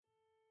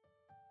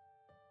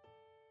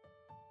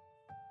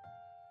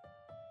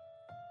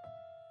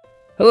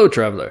Hello,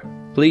 traveler.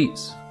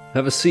 Please,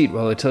 have a seat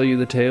while I tell you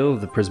the tale of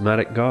the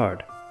Prismatic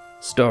Guard,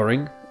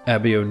 starring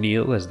Abby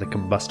O'Neill as the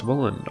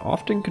combustible and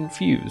often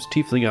confused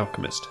tiefling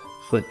alchemist,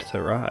 Flint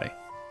Therai,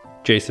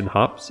 Jason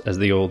Hops as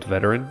the old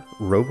veteran,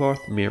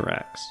 Rovarth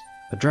Mirax,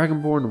 a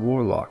dragonborn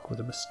warlock with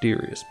a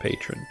mysterious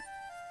patron,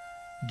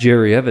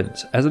 Jerry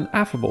Evans as an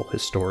affable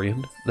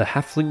historian, the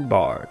halfling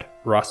bard,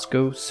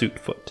 Roscoe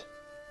Suitfoot,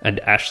 and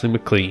Ashley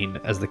McLean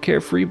as the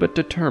carefree but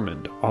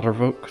determined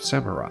Ottervoke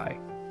samurai,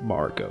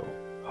 Margot,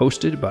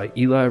 hosted by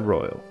Eli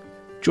Royal.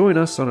 Join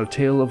us on a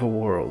tale of a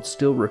world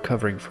still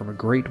recovering from a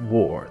great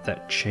war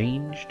that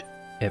changed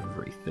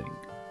everything.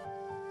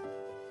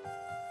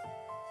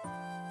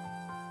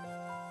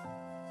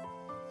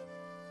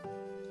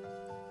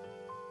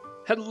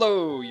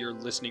 Hello, you're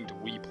listening to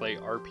We Play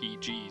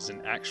RPGs,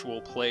 an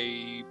actual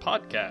play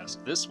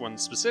podcast. This one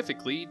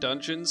specifically,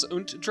 Dungeons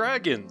 &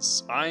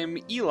 Dragons. I'm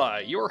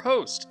Eli, your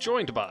host,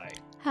 joined by...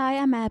 Hi,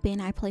 I'm Abby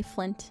and I play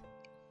Flint.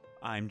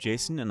 I'm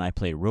Jason and I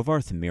play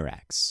Rovarth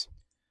Mirax.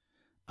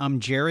 I'm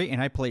Jerry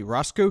and I play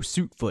Roscoe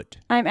Suitfoot.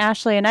 I'm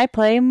Ashley and I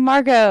play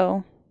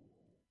Margot.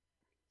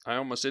 I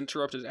almost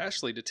interrupted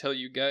Ashley to tell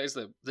you guys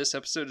that this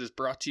episode is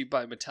brought to you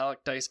by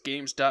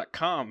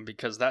MetallicDiceGames.com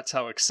because that's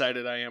how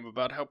excited I am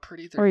about how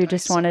pretty their Or you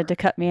dice just wanted to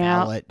cut me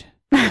out. Ballot.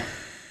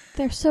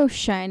 They're so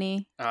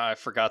shiny. I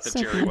forgot that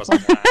So Jerry handsome.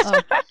 wasn't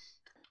last. Oh.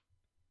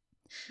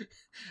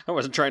 I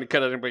wasn't trying to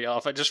cut anybody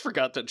off. I just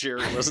forgot that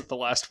Jerry wasn't the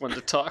last one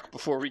to talk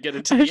before we get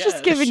into I the was just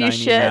ad. giving you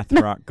Shiny shit. math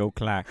rock, go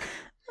clack.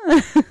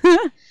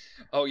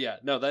 Oh yeah,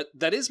 no,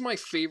 that is my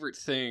favorite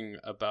thing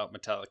about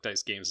Metallic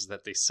Dice Games is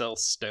that they sell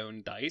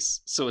stone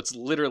dice, so it's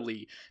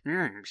literally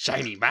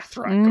shiny math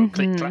rock, go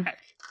click Mhm. clack.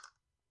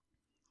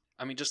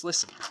 I mean, just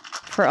listen,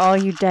 For all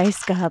you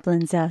dice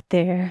goblins out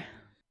there.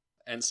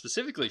 and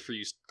specifically for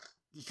you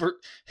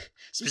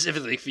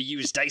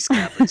dice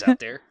goblins out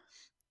there,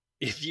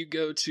 if you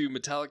go to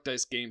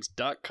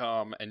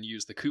metallicdicegames.com and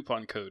use the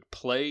coupon code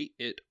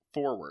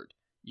PLAYITFORWARD,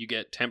 you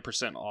get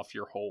 10% off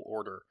your whole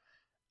order.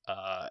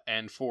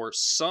 And for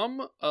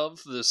some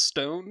of the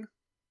stone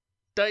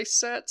dice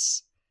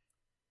sets,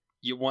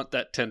 you want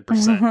that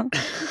 10%.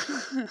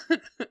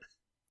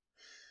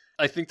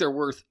 I think they're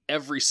worth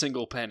every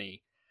single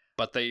penny,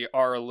 but they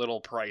are a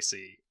little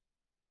pricey,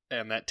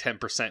 and that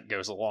 10%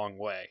 goes a long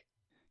way.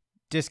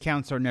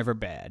 Discounts are never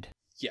bad.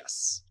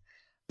 Yes.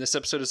 This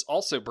episode is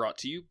also brought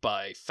to you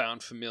by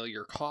Found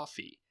Familiar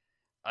Coffee.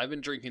 I've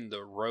been drinking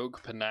the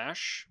Rogue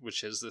Panache,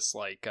 which is this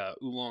like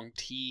oolong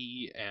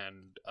tea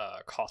and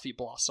coffee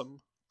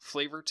blossom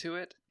flavor to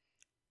it.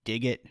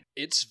 Dig it.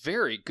 It's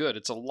very good.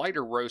 It's a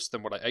lighter roast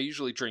than what I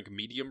usually drink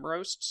medium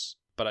roasts,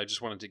 but I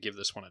just wanted to give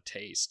this one a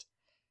taste.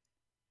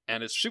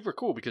 And it's super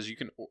cool because you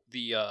can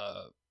the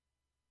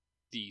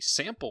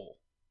sample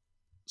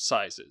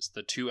sizes,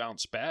 the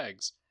 2-ounce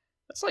bags,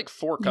 that's like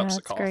 4 cups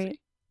of that's coffee.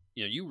 great.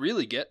 You know, you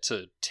really get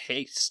to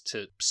taste,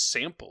 to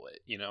sample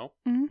it, you know?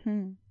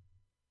 Mm-hmm.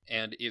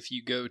 And if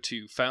you go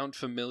to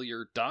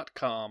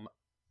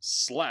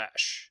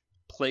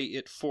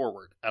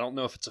foundfamiliar.com/playitforward, I don't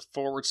know if it's a /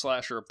 or a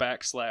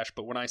 /,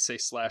 but when I say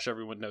 /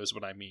 everyone knows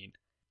what I mean.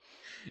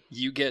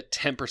 You get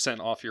 10%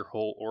 off your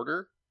whole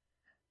order,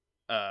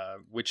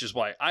 which is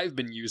why I've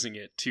been using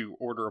it to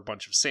order a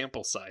bunch of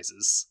sample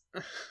sizes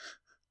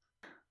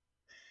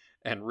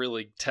and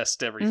really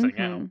test everything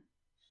out.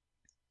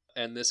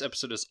 And this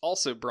episode is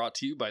also brought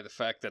to you by the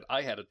fact that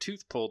I had a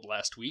tooth pulled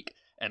last week,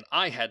 and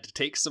I had to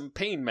take some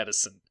pain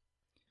medicine.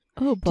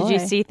 Oh boy.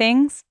 Did you see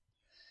things?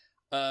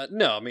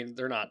 No, I mean,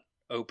 they're not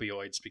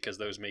opioids because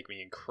those make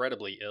me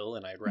incredibly ill,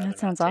 and I'd rather That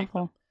sounds not take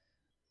awful. them.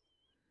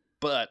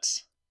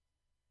 But,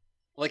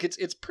 like,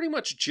 it's pretty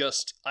much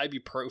just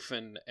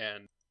ibuprofen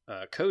and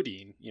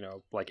codeine, you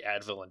know, like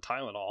Advil and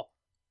Tylenol.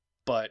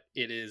 But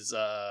it is,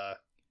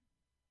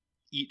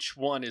 each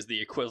one is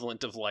the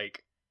equivalent of,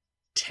 like,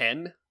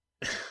 10.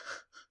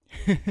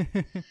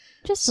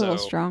 Just a little So,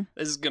 strong.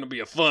 This is going to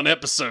be a fun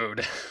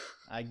episode.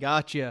 I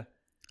gotcha.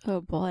 Oh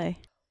boy.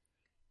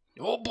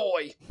 Oh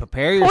boy.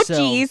 Prepare Oh,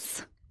 yourselves.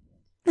 jeez.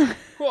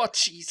 Oh,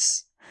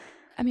 jeez.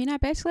 I mean, I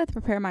basically have to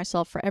prepare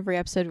myself for every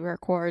episode we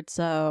record,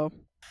 so...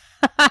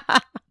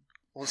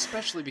 Well,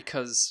 especially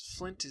because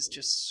Flint is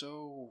just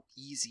so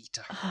easy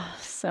to hurt. Oh,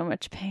 so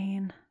much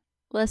pain.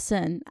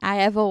 Listen, I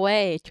have a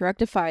way to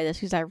rectify this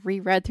because I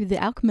reread through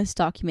the Alchemist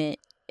document,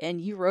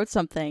 and you wrote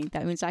something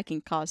that means I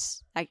can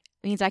cause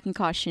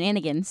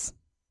shenanigans.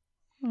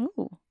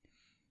 Ooh.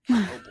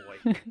 Oh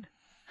boy.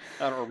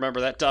 I don't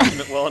remember that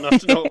document well enough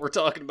to know what we're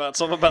talking about,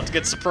 so I'm about to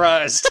get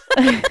surprised.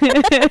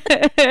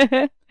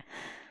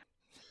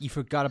 You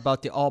forgot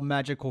about the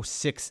all-magical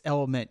 6th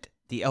element,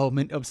 the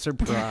element of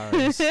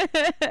surprise.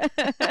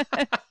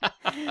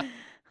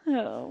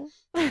 Oh.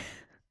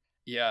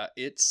 Yeah,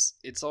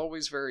 it's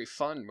always very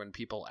fun when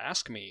people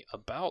ask me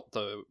about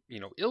the,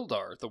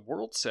 Ildar, the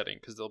world setting,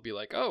 because they'll be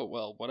like, oh,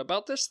 well, what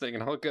about this thing?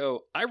 And I'll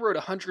go, I wrote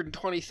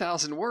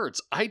 120,000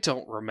 words. I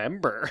don't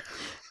remember.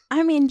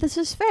 I mean, this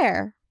is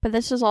fair, but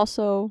this is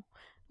also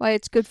why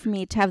it's good for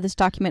me to have this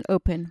document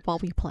open while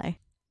we play.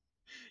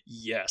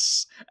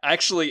 Yes.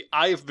 Actually,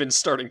 I've been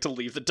starting to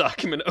leave the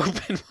document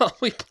open while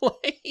we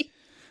play.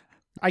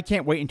 I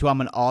can't wait until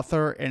I'm an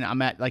author and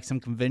I'm at like some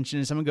convention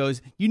and someone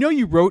goes,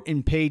 you wrote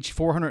in page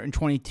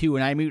 422,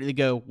 and I immediately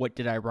go, what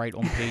did I write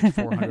on page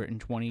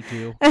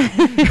 422?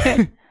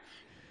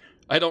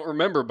 I don't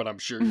remember, but I'm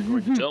sure you're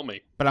going to tell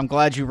me. But I'm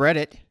glad you read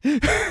it.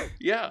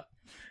 Yeah.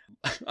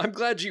 I'm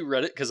glad you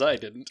read it, because I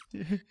didn't.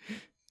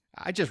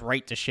 I just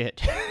write the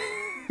shit.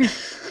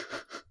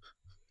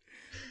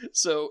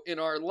 So, in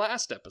our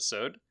last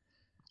episode,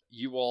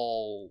 you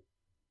all,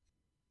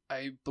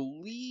 I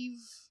believe,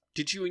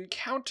 did you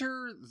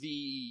encounter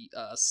the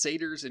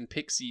satyrs and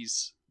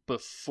pixies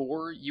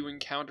before you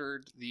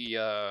encountered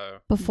the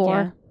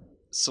Before.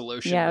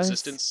 Solutian Yeah, it was-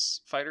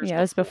 resistance fighters? Yeah,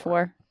 it was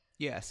before.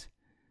 Yes.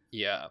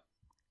 Yeah.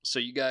 So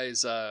you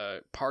guys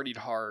partied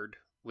hard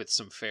with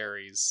some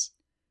fairies,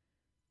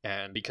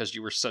 and because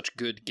you were such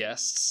good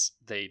guests,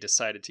 they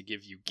decided to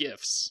give you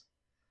gifts.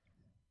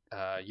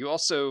 You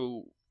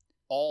also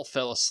all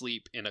fell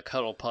asleep in a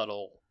cuddle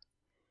puddle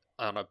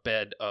on a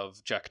bed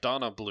of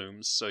Jackdana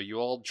blooms, so you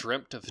all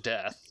dreamt of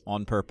death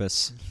On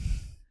purpose.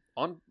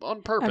 on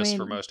purpose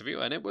for mean- most of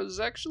you, and it was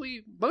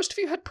actually, most of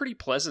you had pretty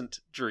pleasant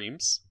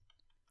dreams.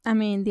 I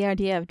mean, the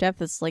idea of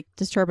death is like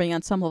disturbing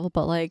on some level,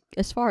 but like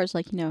as far as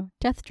like,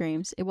 death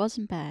dreams, it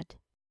wasn't bad.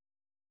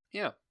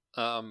 Yeah.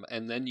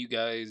 And then you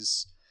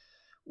guys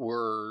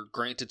were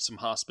granted some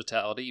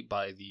hospitality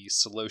by the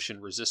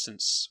Solutian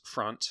Resistance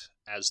Front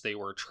as they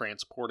were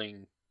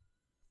transporting,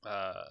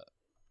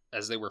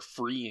 as they were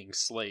freeing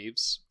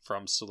slaves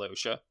from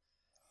Solotia.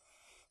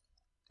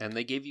 And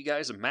they gave you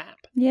guys a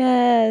map.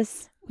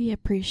 Yes. We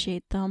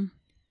appreciate them.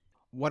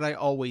 What I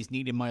always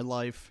need in my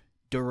life,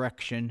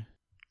 direction.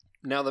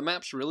 Now, the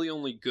map's really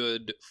only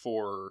good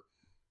for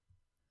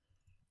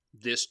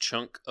this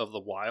chunk of the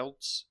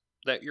wilds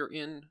that you're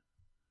in,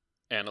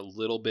 and a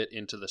little bit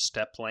into the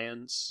steppe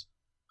lands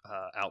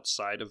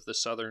outside of the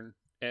southern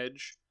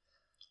edge.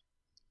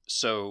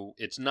 So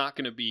it's not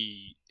going to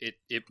be...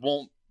 It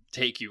won't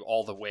take you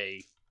all the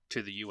way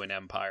to the UN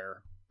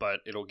Empire, but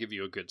it'll give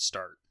you a good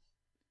start.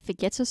 If it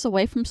gets us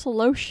away from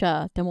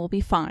Solotia, then we'll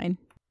be fine.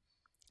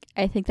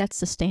 I think that's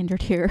the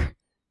standard here.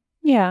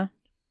 Yeah.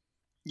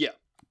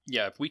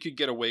 Yeah, if we could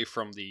get away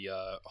from the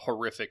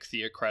horrific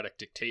theocratic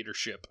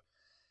dictatorship,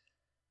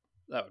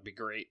 that would be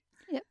great.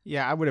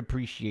 Yeah, I would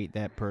appreciate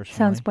that personally.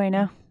 Sounds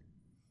bueno.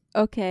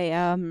 Okay,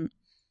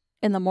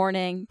 in the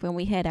morning when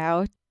we head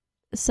out,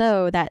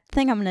 so that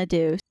thing I'm gonna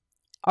do,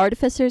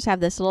 artificers have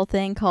this little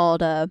thing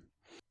called,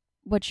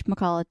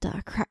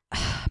 whatchamacallit,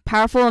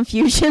 powerful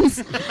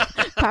infusions.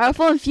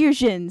 Powerful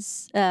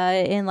infusions.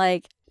 In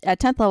like, at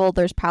 10th level,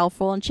 there's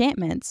powerful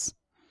enchantments.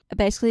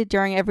 Basically,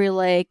 during every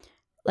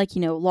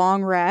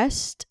long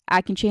rest,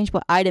 I can change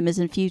what item is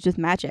infused with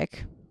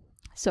magic.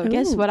 So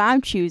guess Ooh. what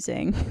I'm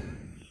choosing?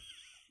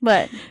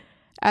 What?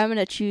 I'm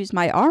gonna choose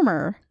my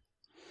armor.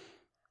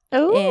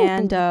 Oh.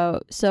 And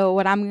so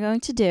what I'm going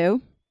to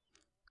do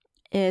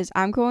is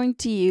I'm going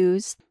to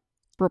use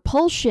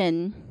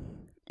repulsion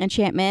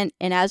enchantment,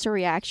 and as a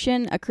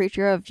reaction, a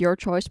creature of your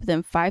choice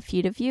within 5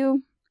 feet of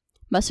you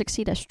must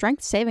succeed a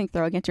strength saving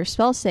throw against your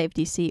spell save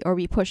DC or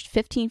be pushed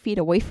 15 feet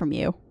away from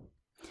you.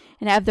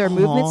 And have their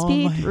movement Aw,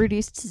 speed my-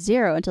 reduced to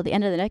 0 until the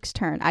end of the next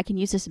turn. I can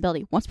use this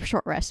ability once per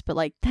short rest,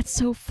 but that's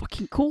so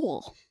fucking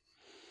cool.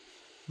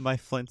 My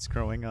Flint's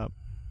growing up.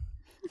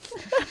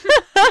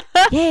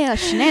 Yeah, Take a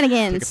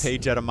shenanigans.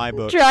 page out of my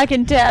book.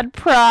 Dragon Dad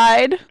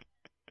pride.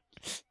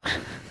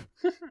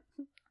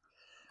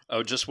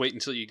 Oh, just wait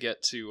until you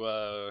get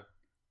to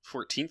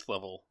 14th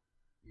level.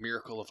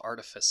 Miracle of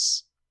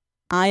Artifice.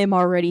 I am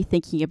already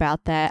thinking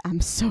about that.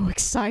 I'm so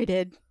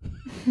excited.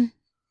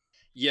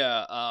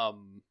 Yeah,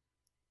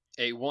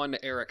 A1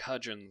 Eric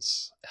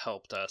Hudgens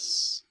helped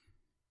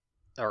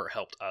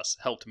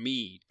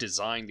me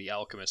design the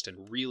Alchemist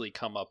and really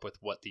come up with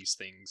what these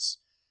things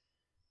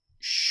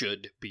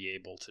should be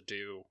able to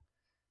do.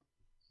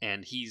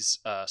 And he's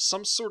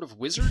some sort of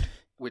wizard,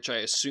 which I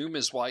assume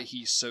is why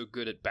he's so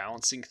good at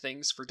balancing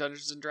things for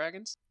Dungeons and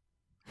Dragons.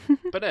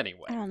 But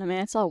anyway, I don't know,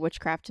 man. It's all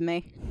witchcraft to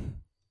me.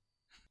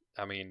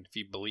 I mean, if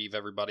you believe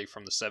everybody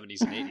from the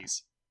 70s and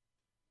 80s.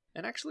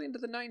 And actually into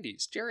the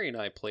 90s. Jerry and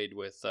I played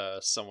with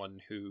someone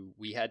who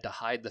we had to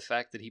hide the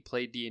fact that he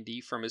played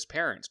D&D from his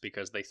parents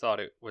because they thought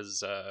it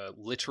was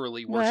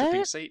literally worshipping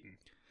What? Satan.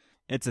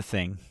 It's a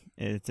thing.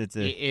 It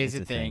is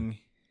It's a thing.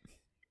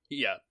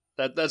 Yeah,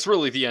 that's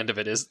really the end of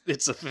it.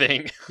 It's a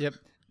thing. Yep.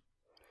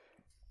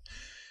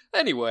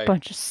 Anyway,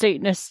 Bunch of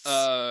Satanists.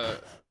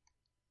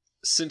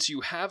 since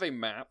you have a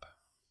map,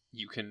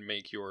 you can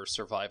make your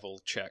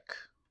survival check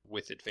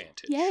with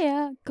advantage.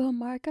 Yeah. Go,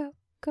 Marco.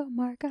 Go,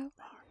 Marco.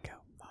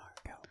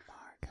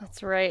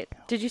 That's right.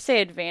 Did you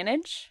say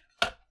advantage?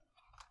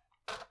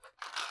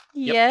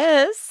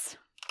 Yes.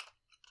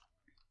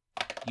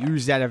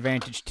 Use that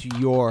advantage to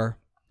your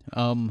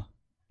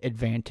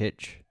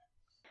advantage.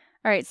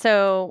 All right.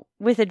 So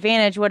with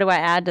advantage, what do I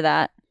add to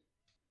that?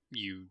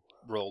 You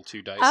roll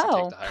 2 dice and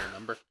Oh. take the higher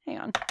number. Hang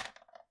on.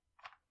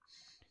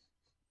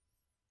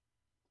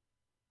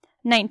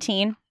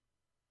 19.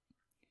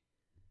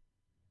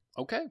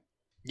 Okay.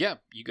 Yeah,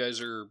 you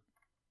guys are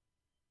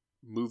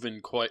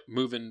moving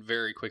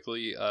very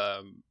quickly.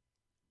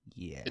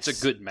 Yes. It's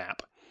a good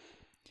map.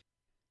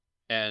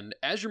 And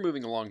as you're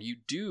moving along, you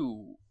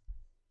do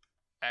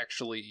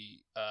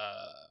actually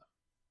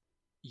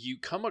you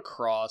come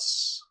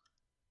across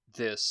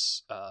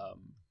this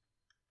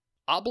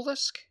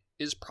obelisk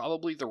is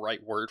probably the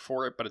right word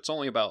for it, but it's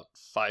only about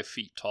 5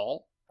 feet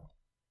tall.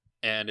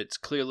 And it's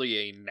clearly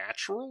a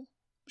natural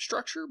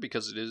structure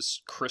because it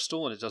is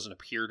crystal and it doesn't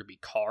appear to be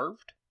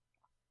carved.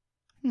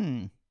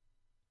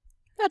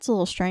 That's a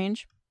little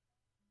strange.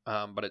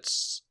 But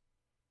it's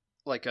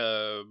like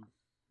a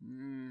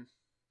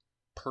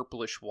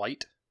purplish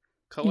white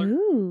color.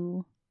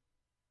 Ooh.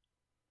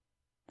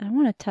 I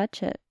want to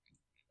touch it.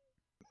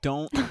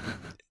 Don't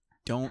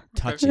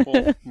touch Okay, it.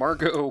 well,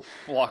 Margot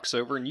walks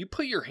over and you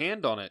put your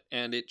hand on it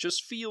and it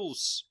just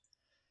feels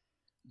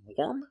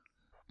warm.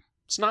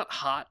 It's not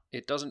hot.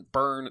 It doesn't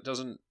burn. It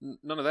doesn't...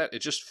 None of that. It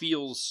just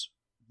feels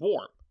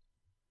warm.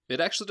 It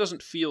actually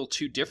doesn't feel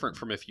too different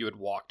from if you had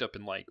walked up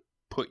and, like,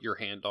 put your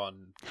hand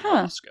on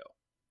Roscoe.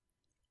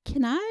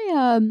 Can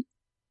I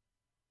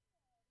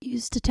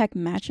use detect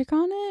magic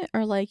on it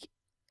or like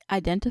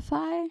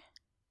identify?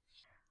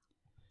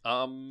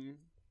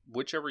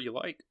 Whichever you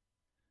like.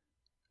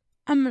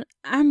 I'm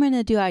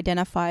gonna do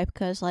identify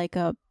because like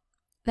that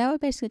would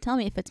basically tell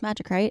me if it's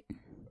magic, right?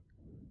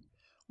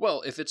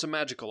 Well, if it's a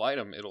magical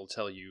item, it'll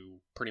tell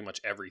you pretty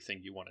much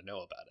everything you want to know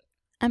about it.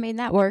 I mean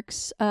that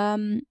works. I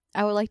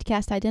would like to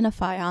cast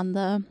identify on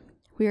the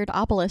weird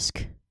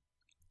obelisk.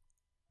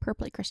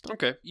 Purpley crystal.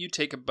 Okay, you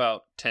take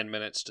about 10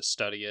 minutes to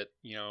study it,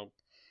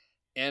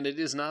 and it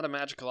is not a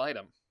magical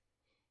item.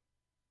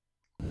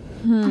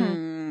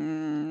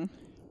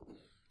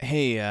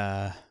 Hey,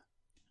 I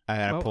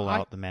gotta Well, pull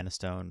out the Mana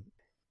Stone.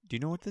 Do you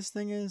know what this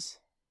thing is?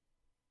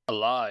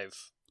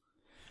 Alive.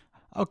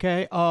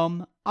 Okay,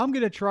 I'm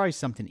gonna try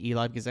something,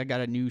 Eli, because I got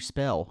a new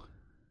spell.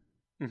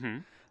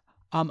 Mm-hmm.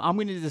 I'm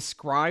gonna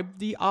describe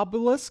the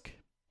obelisk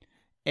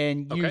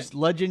and Okay. use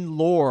legend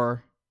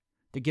lore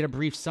to get a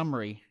brief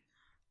summary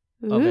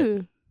of it.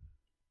 Ooh.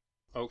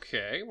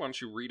 Okay, why don't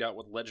you read out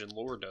what legend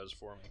lore does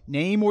for me?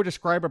 Name or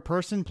describe a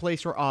person,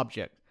 place, or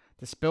object.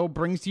 The spell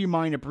brings to your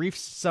mind a brief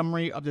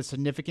summary of the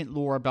significant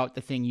lore about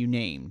the thing you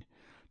named.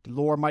 The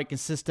lore might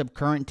consist of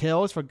current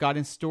tales,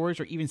 forgotten stories,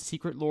 or even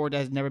secret lore that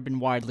has never been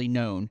widely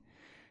known.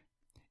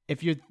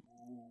 If your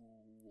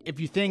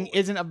thing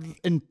isn't of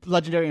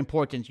legendary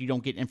importance, you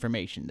don't get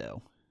information,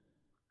 though.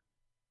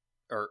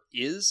 Or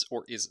is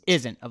or isn't?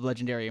 Isn't of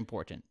legendary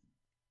importance.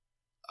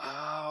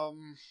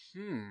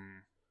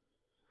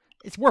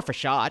 It's worth a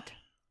shot.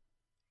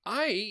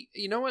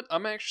 You know what?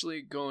 I'm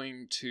actually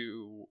going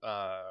to,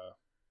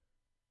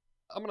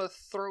 I'm going to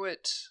throw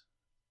it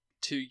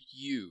to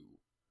you,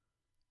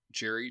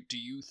 Jerry. Do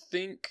you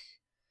think,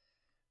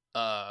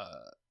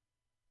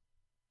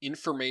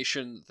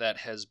 information that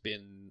has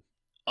been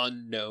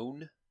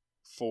unknown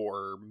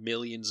for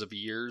millions of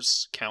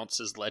years counts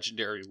as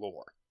legendary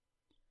lore?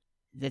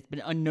 That's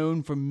been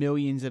unknown for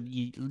millions of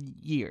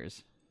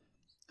years.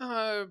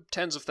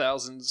 Tens of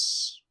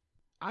thousands.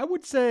 I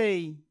would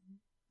say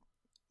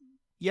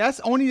yes,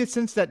 only in the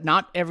sense that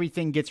not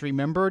everything gets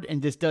remembered,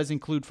 and this does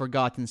include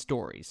forgotten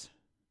stories.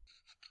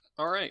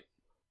 All right.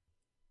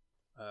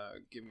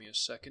 Give me a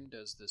second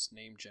as this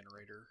name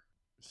generator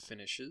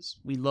finishes.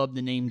 We love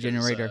the name 'Cause,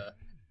 generator.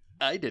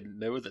 I didn't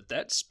know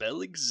that spell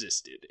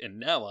existed, and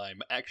now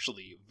I'm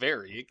actually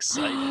very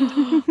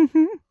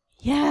excited.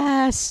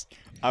 Yes.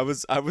 I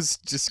was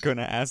just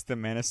gonna ask the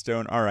Mana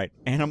Stone. All right,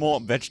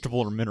 animal, vegetable,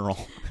 or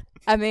mineral?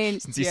 I mean,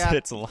 Since he Yeah. said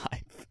it's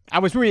alive. I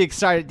was really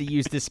excited to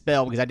use this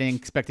spell because I didn't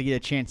expect to get a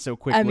chance so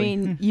quickly. I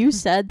mean, you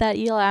said that,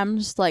 Eli. I'm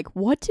just like,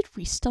 what did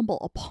we stumble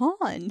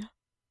upon?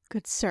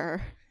 Good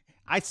sir.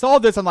 I saw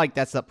this. I'm like,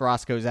 that's up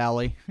Roscoe's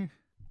alley.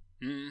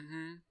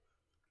 Mm-hmm.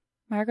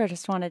 Margot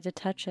just wanted to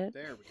touch it.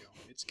 There we go.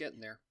 It's getting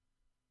there.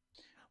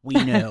 We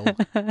know.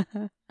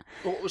 Well,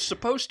 it was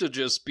supposed to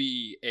just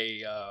be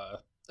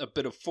a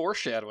bit of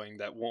foreshadowing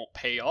that won't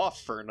pay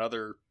off for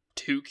another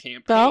 2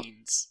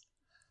 campaigns.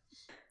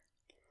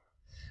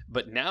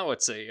 But now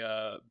it's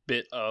a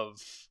bit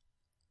of,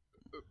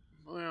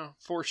 well,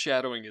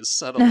 foreshadowing is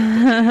subtle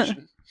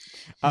implication.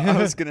 I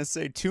was gonna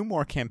say 2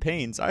 more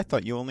campaigns. I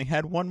thought you only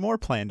had 1 more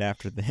planned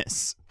after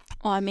this.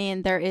 Well, I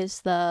mean, there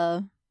is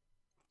the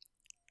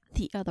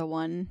other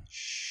one.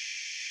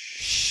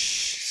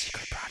 Shh.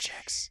 Secret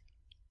projects.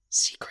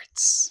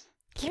 Secrets.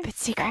 Keep it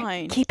secret.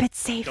 Fine. Keep it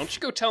safe. Don't you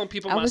go telling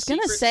people I my was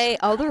gonna secrets. say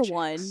other Projects.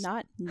 one,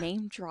 not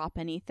name drop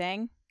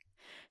anything.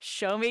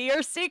 Show me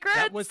your secrets.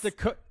 That was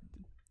the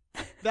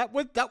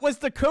that was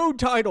the code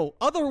title.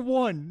 Other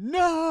one.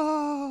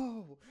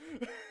 No.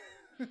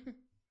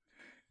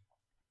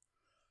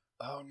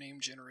 Oh, name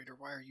generator,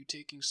 why are you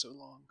taking so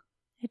long?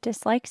 It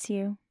dislikes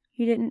you.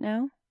 You didn't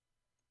know?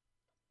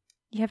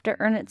 You have to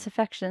earn its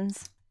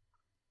affections.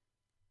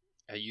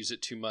 I use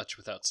it too much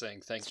without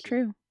saying thank It's you.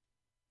 true.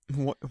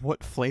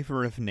 What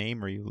flavor of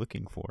name are you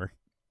looking for?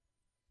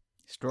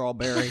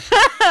 Strawberry.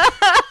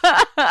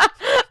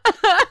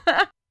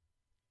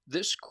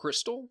 This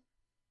crystal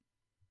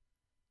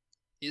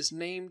is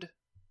named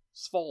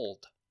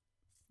Svold.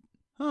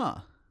 Huh.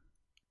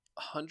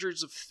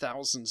 Hundreds of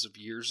thousands of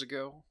years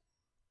ago,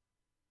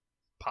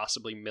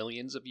 possibly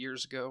millions of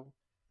years ago,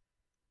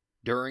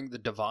 during the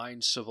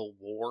Divine Civil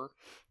War,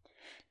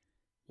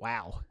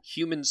 Wow.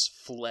 humans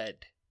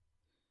fled.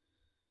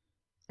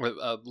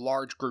 A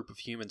large group of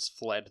humans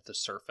fled the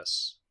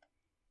surface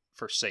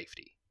for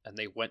safety, and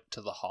they went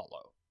to the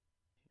Hollow,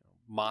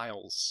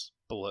 miles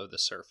below the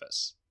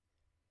surface.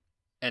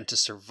 And to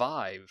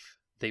survive,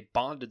 they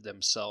bonded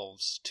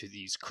themselves to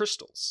these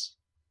crystals,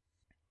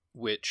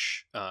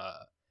 which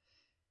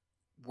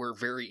were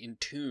very in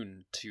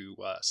tune to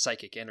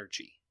psychic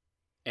energy.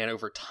 And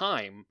over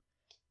time,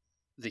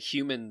 the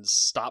humans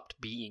stopped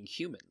being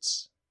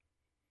humans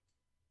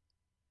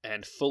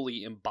and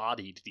fully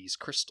embodied these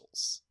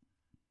crystals.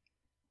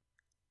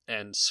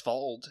 And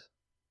Svold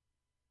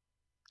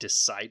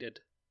decided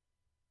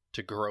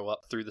to grow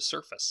up through the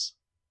surface.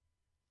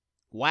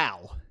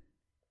 Wow.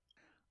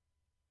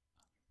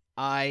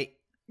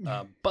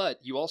 But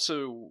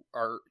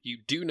you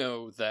do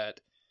know that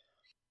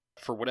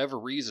for whatever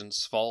reason,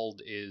 Svold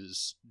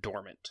is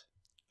dormant,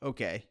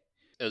 Okay.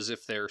 as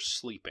if they're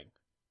sleeping.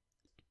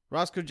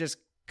 Roscoe just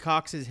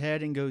cocks his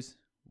head and goes,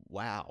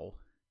 wow.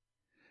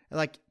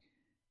 Like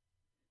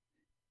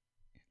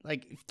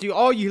to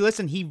all you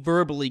listen, he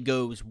verbally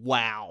goes,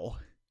 wow.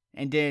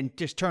 And then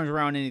just turns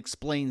around and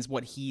explains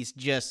what he's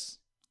just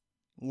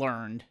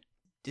learned.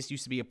 This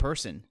used to be a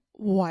person.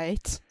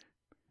 What?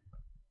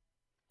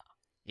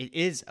 It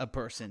is a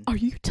person. Are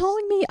you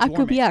telling me I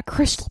could be a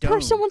crystal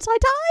person Stone. once I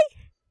die?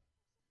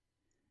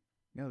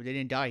 No, they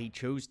didn't die. He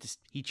chose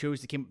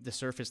to come to the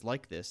surface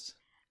like this.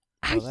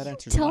 Are Well, that you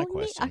answers my telling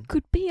me I question.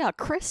 could be a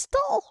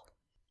crystal?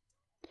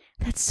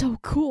 That's so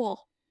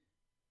cool.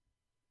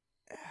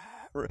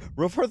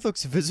 Rovarth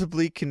looks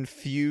visibly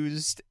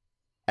confused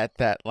at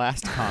that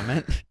last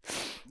comment.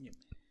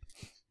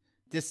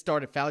 This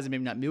started thousands,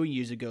 maybe not million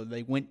years ago.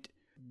 They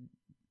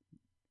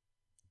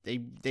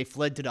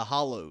fled to the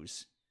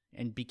hollows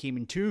and became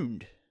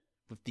entombed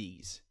with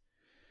these.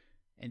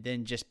 And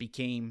then just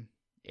became,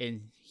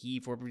 and he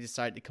forever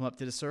decided to come up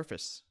to the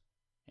surface.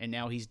 And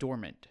now he's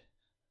dormant.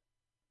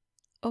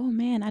 Oh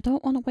man, I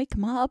don't want to wake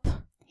him up.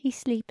 He's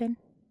sleeping.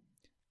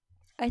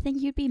 I think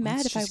you'd be mad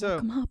Let's if I just,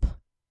 woke him up.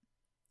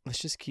 Let's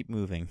just keep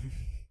moving.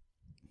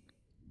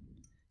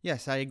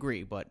 Yes, I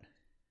agree, but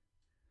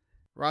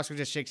Roscoe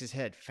just shakes his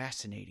head.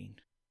 Fascinating.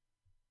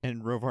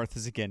 And Rovarth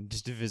is again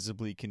just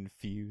visibly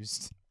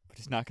confused. But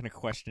he's not going to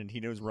question it. He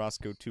knows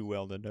Roscoe too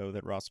well to know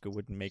that Roscoe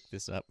wouldn't make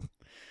this up.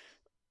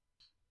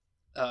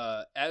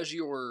 As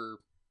you're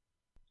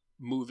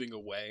moving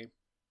away,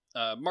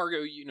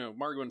 Margot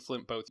and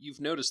Flint both,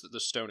 you've noticed that the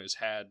stone has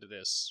had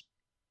this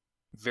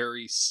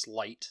very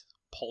slight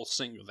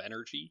pulsing of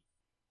energy,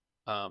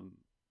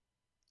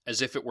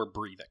 as if it were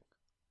breathing,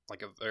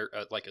 like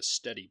a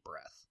steady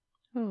breath.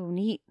 Oh,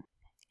 neat.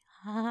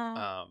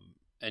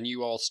 And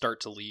you all start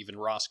to leave, and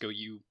Roscoe,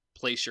 you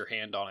place your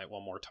hand on it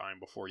one more time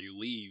before you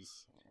leave.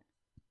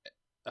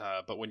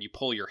 But when you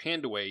pull your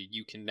hand away,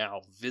 you can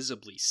now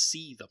visibly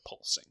see the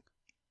pulsing.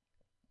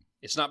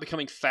 It's not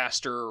becoming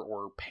faster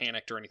or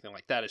panicked or anything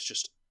like that. It's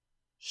just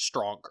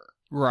stronger.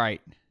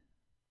 Right.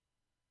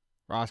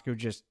 Roscoe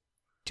just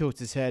tilts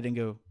his head and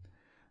go,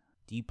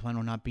 do you plan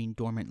on not being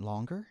dormant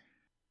longer?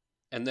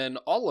 And then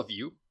all of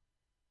you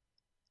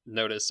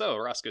notice,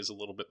 Roscoe's a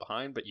little bit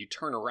behind, but you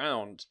turn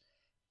around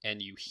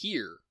and you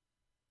hear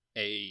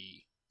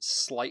a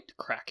slight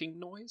cracking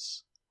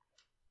noise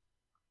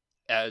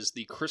as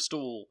the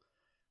crystal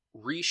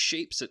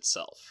reshapes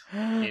itself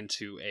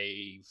into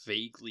a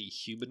vaguely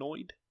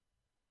humanoid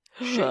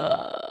shape.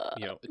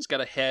 It's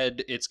got a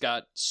head, it's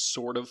got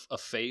sort of a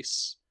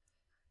face,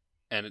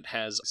 and it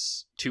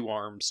has 2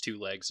 arms, 2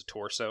 legs, a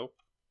torso.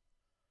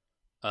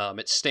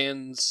 It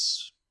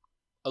stands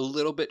a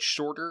little bit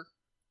shorter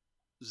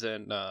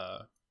than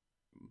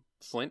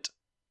Flint.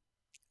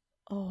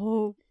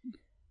 Oh.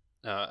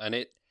 And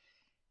it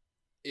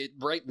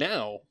right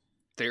now,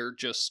 they're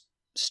just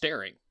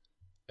staring.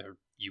 Or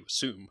you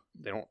assume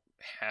they don't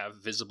have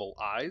visible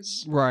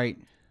eyes, Right.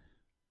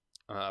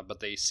 but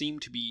they seem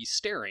to be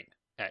staring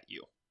at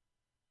you.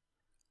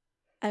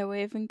 I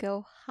wave and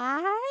go,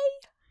 hi?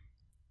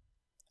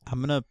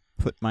 I'm going to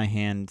put my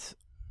hand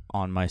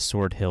on my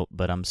sword hilt,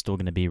 but I'm still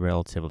going to be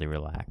relatively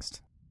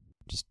relaxed.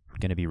 Just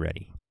going to be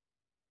ready.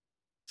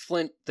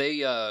 Flint,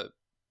 their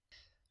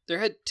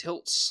head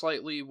tilts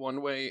slightly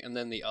one way and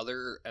then the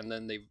other, and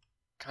then they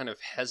kind of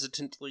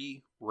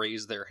hesitantly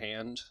raise their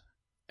hand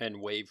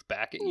and wave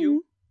back at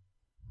you,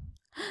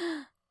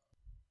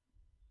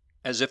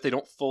 as if they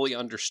don't fully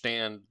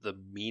understand the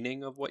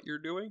meaning of what you're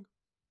doing.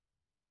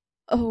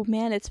 Oh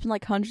man, it's been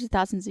like hundreds of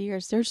thousands of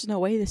years. There's no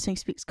way this thing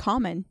speaks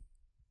common.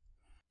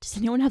 Does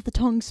anyone have the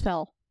tongue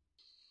spell?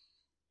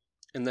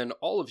 And then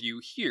all of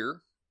you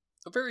hear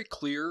a very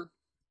clear,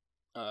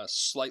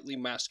 slightly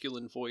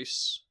masculine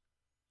voice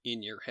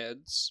in your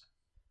heads.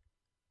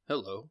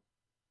 Hello,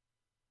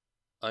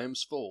 I am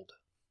Svold.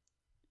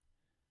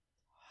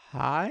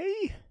 Hi?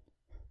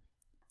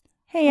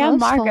 Hey, I'm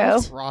Well, Margot.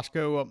 Svold.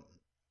 Roscoe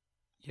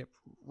Yep.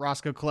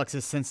 Roscoe collects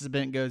his senses a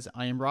bit and goes,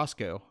 I am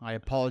Roscoe. I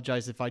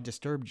apologize if I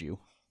disturbed you.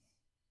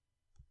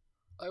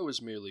 I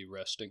was merely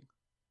resting.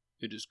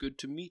 It is good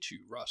to meet you,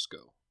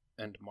 Roscoe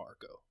and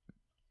Margot.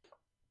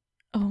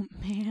 Oh,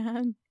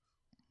 man.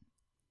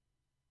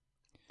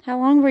 How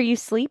long were you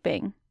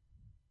sleeping?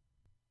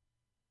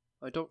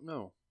 I don't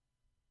know.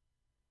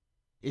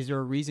 Is there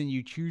a reason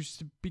you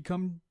choose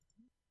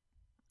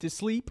to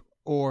sleep?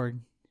 Or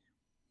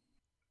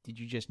did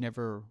you just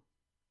never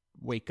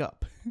wake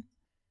up?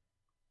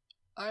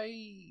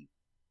 I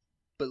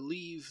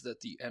believe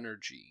that the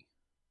energy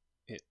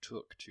it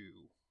took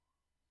to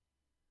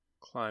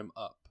climb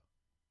up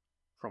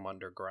from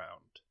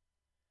underground,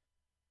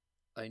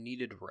 I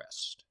needed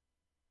rest.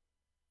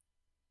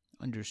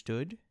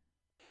 Understood.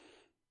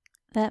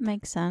 That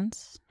makes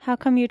sense. How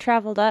come you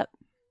traveled up?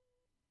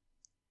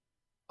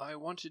 I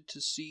wanted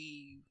to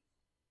see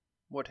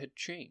what had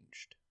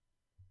changed.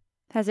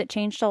 Has it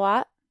changed a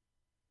lot?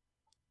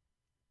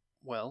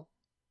 Well,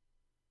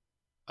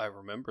 I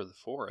remember the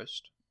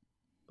forest,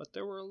 but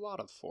there were a lot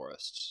of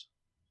forests.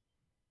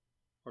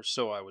 Or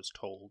so I was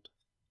told.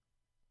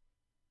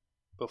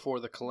 Before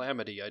the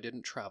calamity, I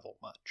didn't travel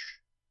much.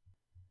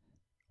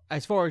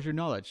 As far as your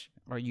knowledge,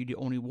 are you the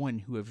only one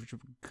who have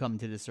come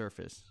to the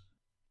surface?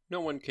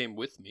 No one came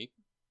with me,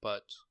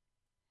 but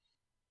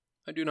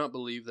I do not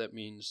believe that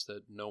means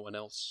that no one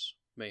else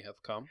may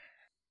have come.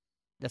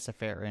 That's a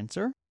fair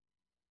answer.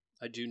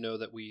 I do know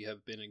that we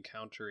have been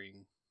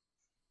encountering,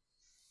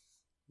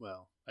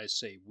 well, I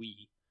say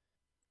we,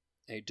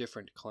 a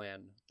different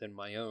clan than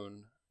my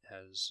own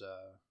has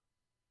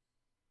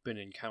been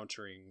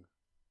encountering,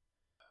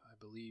 I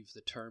believe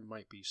the term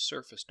might be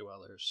surface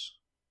dwellers,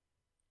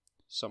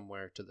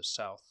 somewhere to the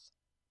south.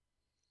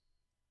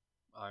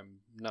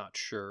 I'm not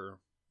sure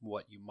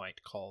what you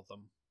might call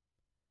them.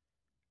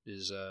 It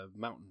is a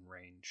mountain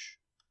range.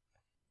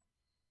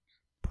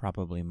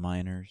 Probably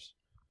miners.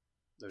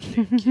 Those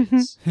damn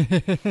kids.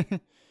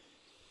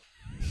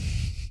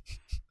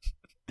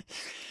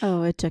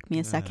 Oh, it took me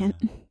a second.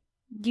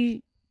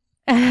 You.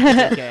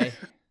 Okay.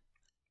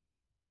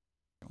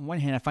 On one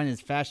hand, I find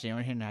this fascinating. On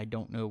the other hand, I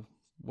don't know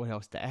what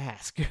else to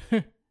ask.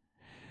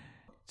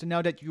 So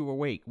now that you're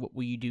awake, what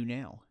will you do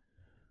now?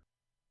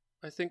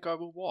 I think I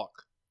will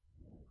walk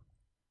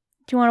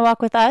Do you want to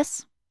walk with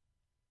us?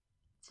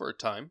 for a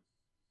time,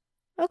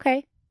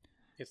 Okay.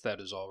 if that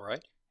is all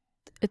right.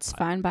 It's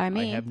fine by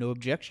me. I have no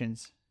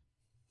objections.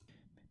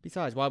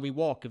 Besides, while we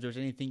walk, if there's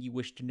anything you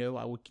wish to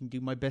know, can do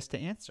my best to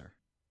answer.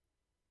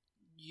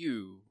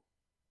 You,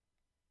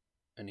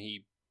 and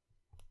he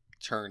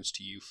turns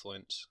to you,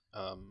 Flint.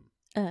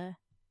 I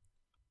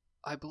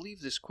believe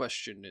this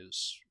question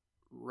is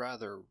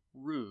rather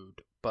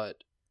rude,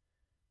 but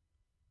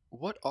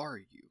what are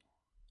you?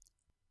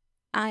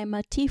 I'm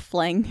a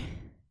tiefling.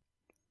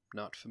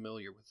 Not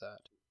familiar with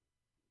that.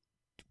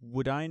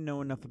 Would I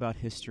know enough about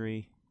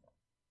history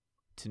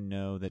to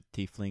know that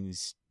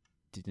tieflings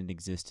didn't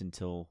exist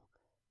until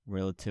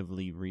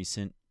relatively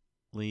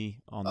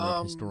recently on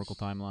the historical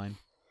timeline?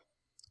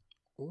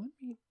 Let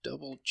me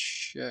double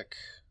check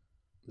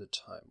the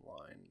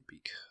timeline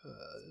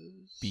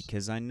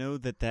Because I know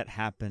that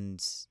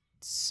happened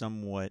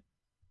somewhat,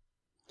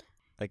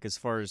 like as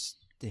far as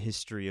the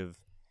history of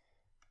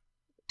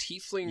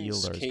Tieflings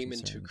Yieldar is came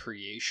into concerned.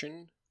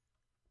 creation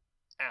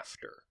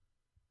after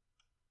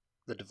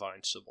the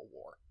Divine Civil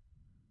War.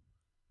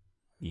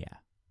 Yeah.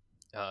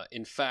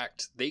 In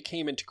fact, they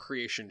came into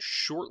creation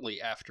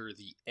shortly after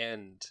the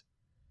end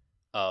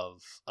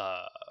of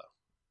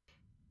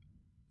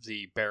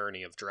the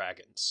Barony of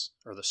Dragons,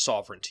 or the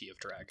Sovereignty of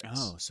Dragons.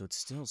 Oh, so it's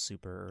still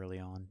super early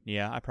on.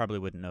 Yeah, I probably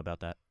wouldn't know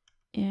about that.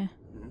 Yeah.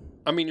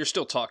 I mean, you're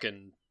still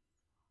talking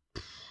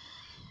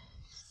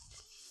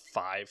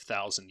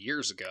 5,000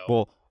 years ago.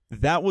 Well,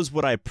 that was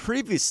what I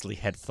previously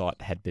had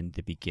thought had been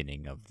the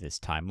beginning of this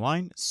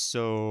timeline,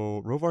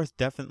 so Rovarth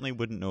definitely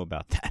wouldn't know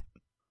about that.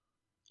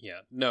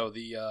 Yeah, no,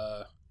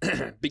 the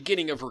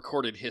beginning of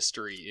recorded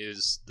history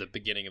is the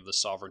beginning of the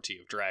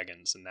Sovereignty of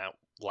Dragons, and that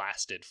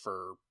lasted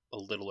for a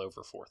little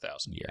over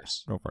 4,000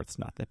 years. Rovarth's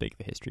not that big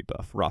of a history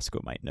buff.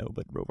 Roscoe might know,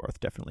 but Rovarth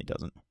definitely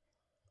doesn't.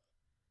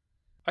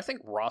 I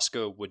think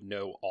Roscoe would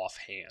know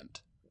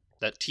offhand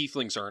that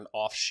tieflings are an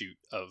offshoot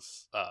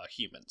of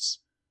humans.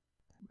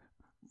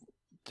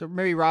 So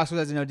maybe Roscoe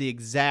doesn't know the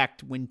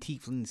exact when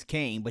tieflings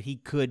came, but he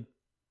could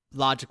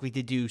logically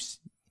deduce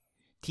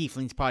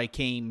tieflings probably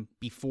came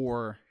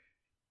before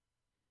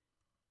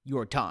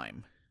your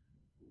time.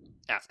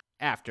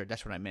 After,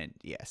 that's what I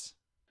meant, yes.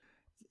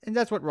 And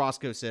that's what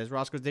Roscoe says.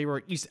 Roscoe, they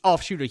were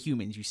offshoot of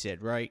humans, you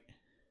said, right?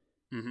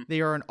 Mm-hmm.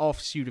 They are an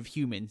offshoot of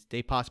humans.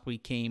 They possibly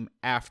came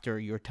after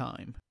your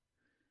time.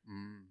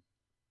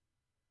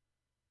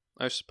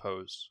 I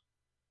suppose.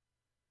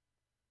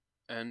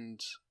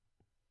 And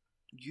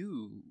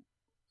you,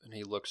 and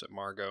he looks at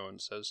Margot and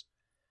says,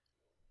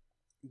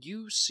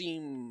 you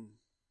seem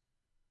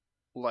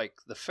like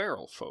the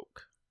feral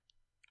folk.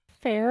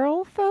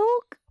 Feral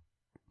folk?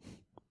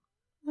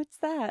 What's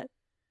that?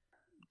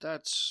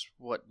 That's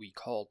what we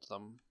called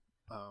them.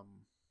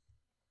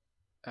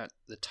 At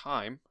the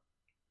time,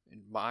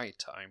 in my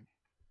time,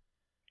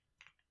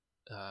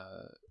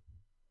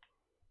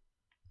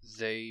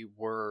 they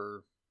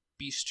were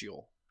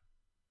bestial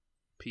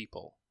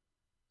people.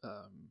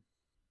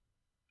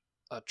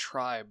 A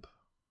tribe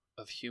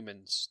of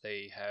humans.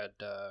 They had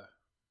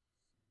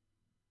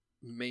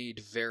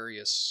made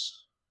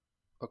various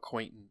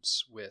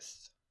acquaintance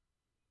with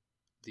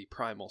the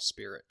primal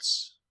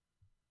spirits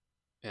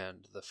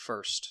and the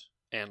first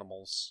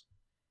animals,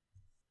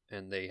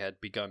 and they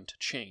had begun to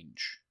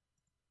change.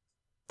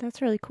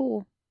 That's really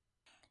cool.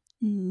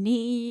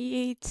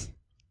 Neat.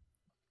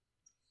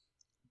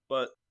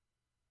 But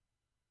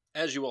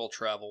as you all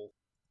travel,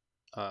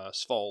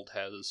 Svald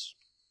has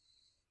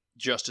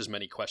just as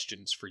many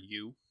questions for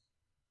you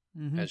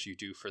Mm-hmm. as you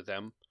do for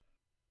them.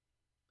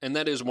 And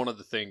that is one of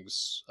the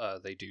things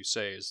they do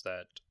say, is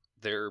that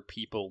their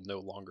people no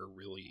longer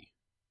really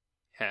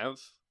have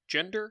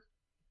gender,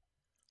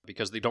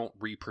 because they don't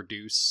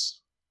reproduce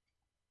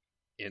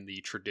in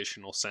the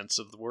traditional sense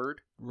of the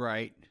word.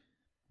 Right.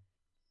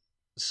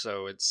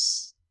 So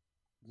it's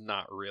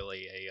not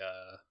really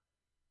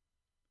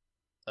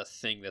a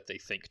thing that they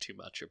think too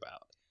much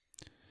about.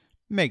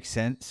 Makes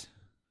sense.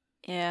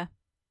 Yeah.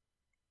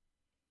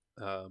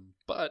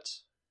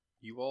 But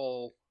you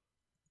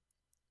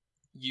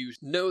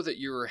know that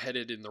you're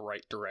headed in the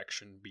right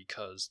direction,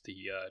 because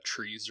the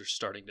trees are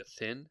starting to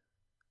thin,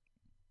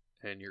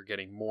 and you're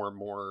getting more and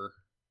more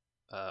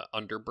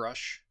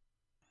underbrush,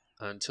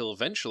 until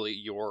eventually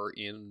you're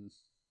in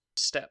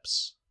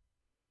steppes,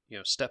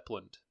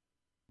 steppland,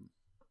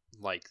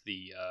 like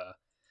the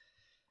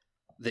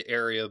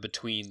area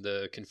between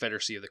the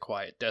Confederacy of the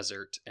Quiet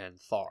Desert and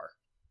Thar.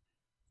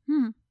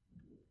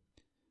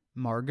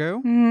 Margot,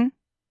 Mm-hmm.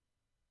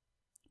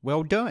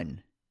 well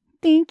done.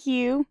 Thank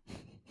you.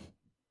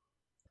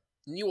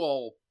 You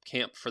all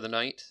camp for the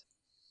night.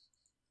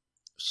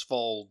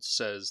 Svald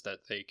says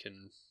that they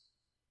can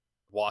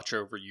watch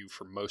over you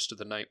for most of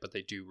the night, but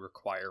they do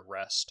require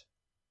rest.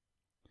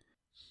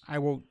 I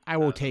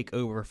will take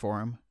over for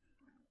him.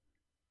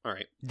 All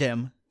right.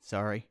 Them,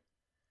 sorry.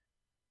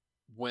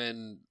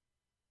 When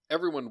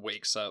everyone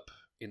wakes up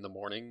in the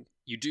morning,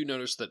 you do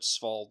notice that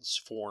Svald's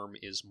form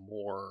is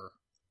more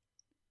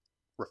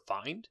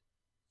refined,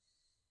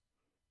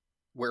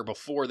 where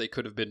before they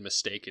could have been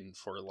mistaken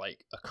for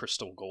like a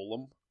crystal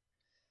golem.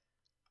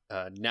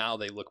 Now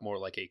they look more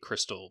like a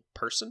crystal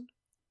person,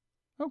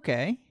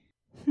 Okay.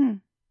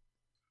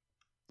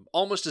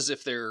 almost as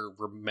if they're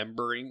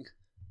remembering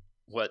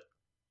what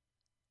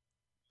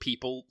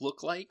people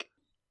look like.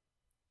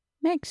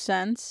 Makes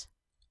sense.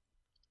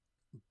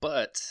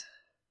 But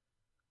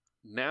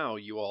now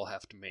you all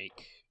have to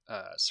make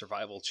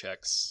survival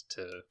checks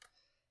to...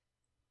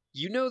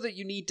 You know that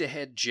you need to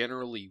head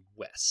generally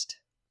west.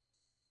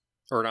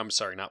 Or, I'm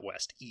sorry, not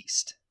west,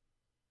 east.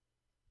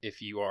 If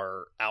you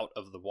are out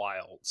of the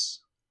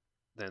wilds,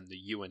 then the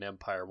Yuan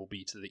Empire will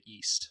be to the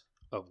east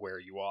of where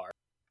you are.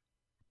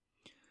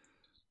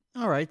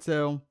 All right,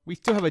 so we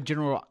still have a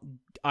general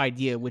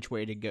idea which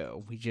way to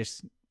go. We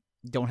just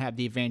don't have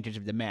the advantage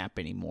of the map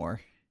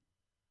anymore.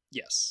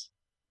 Yes.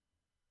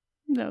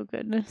 No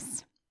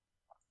goodness.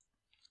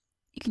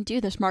 You can do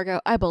this,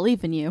 Margot. I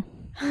believe in you.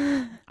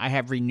 I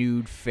have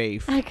renewed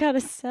faith. I got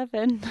a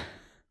 7.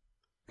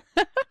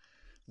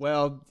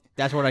 Well,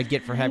 that's what I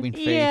get for having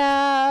faith.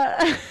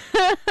 Yeah.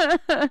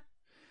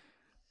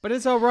 But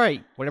it's all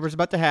right. Whatever's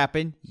about to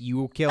happen, you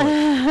will kill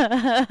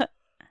it.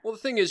 Well, the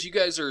thing is, you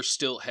guys are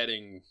still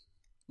heading,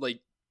 like,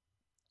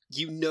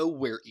 you know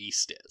where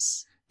east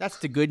is. That's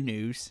the good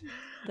news.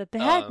 The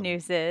bad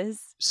news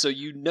is... So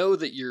you know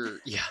that you're,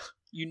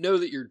 you know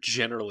that you're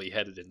generally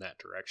headed in that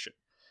direction.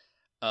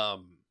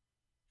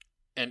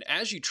 And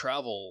as you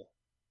travel,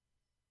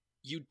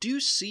 you do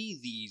see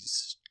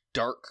these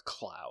dark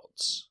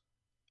clouds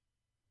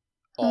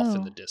off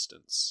in the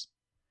distance.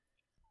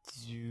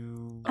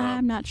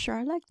 I'm not sure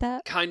I like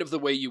that. Kind of the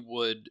way you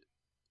would...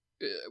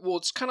 well,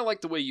 it's kind of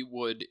like the way you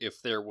would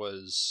if there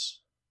was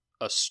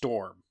a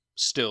storm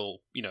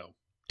still,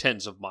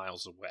 tens of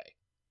miles away.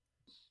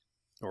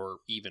 Or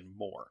even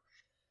more.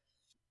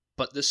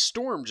 But the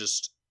storm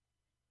just...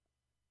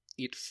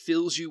 it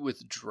fills you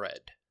with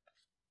dread,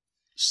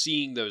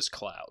 seeing those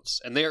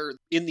clouds. And they're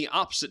in the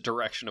opposite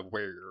direction of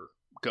where you're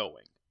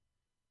going.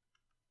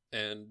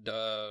 And,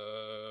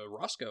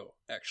 Roscoe,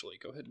 actually,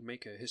 go ahead and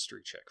make a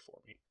history check for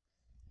me.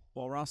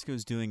 While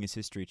Roscoe's doing his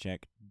history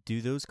check,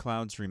 do those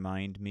clouds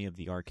remind me of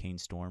the arcane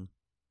storm?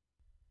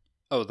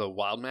 Oh, the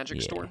wild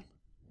magic storm?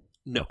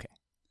 No. Okay.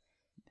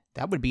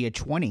 That would be a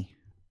 20.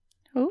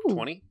 Ooh.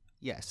 20?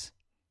 Yes.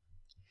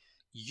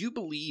 You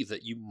believe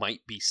that you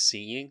might be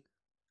seeing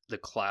the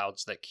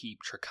clouds that keep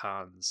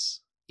Trakans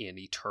in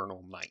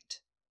eternal night.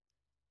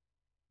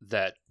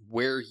 That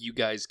where you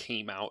guys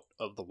came out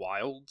of the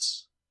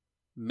wilds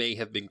may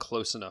have been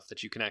close enough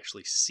that you can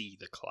actually see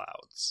the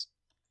clouds.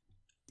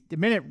 The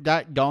minute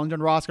that dawned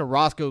on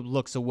Roscoe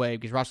looks away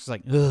because Roscoe's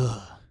like,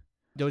 ugh.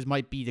 Those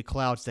might be the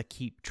clouds that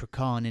keep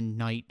Trakan in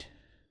night.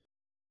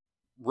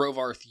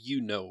 Rovarth,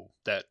 you know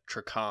that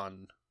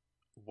Trakan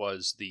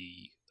was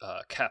the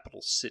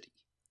capital city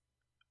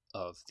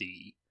of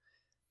the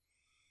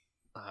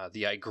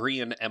the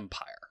Igrian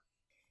Empire.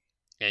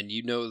 And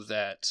you know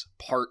that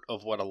part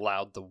of what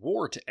allowed the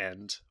war to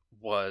end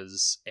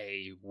was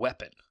a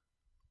weapon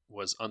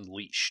was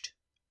unleashed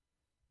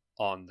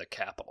on the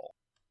capital.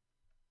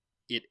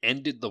 It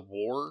ended the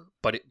war,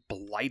 but it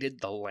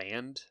blighted the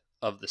land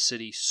of the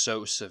city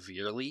so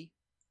severely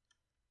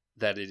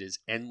that it is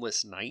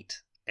endless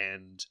night,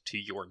 and to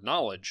your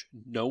knowledge,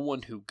 no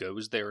one who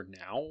goes there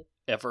now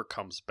ever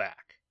comes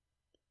back.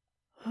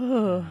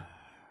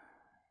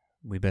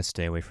 We best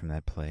stay away from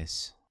that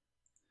place.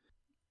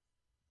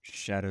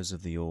 Shadows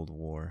of the old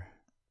war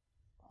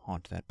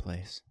haunt that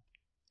place.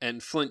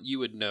 And Flint, you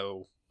would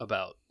know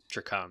about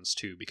Drakons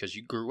too, because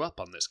you grew up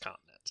on this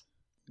continent.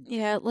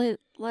 Yeah,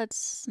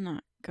 let's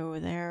not go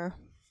there.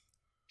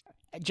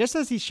 Just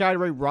as he shied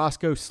away,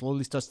 Roscoe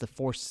slowly starts to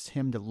force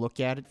him to look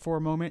at it for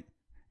a moment.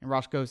 And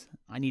Roscoe goes,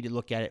 I need to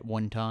look at it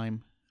one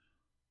time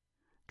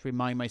to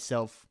remind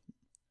myself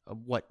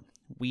of what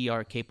we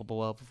are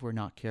capable of if we're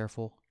not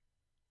careful.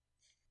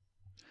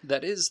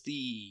 That is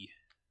the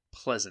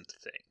pleasant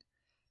thing,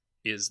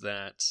 is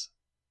that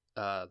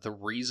the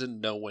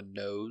reason no one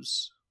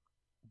knows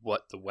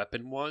what the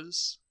weapon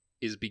was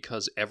is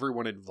because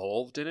everyone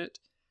involved in it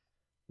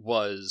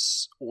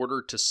was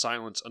ordered to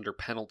silence under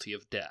penalty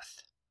of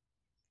death.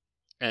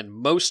 And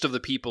most of the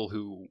people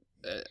who...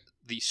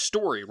 the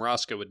story,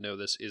 Roscoe would know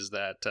this, is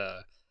that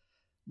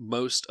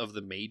most of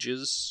the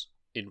mages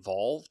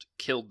involved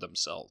killed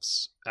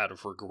themselves out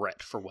of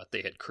regret for what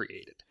they had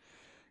created.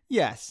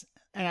 Yes,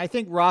 and I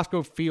think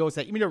Roscoe feels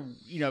that, even though,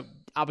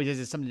 obviously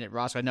this is something that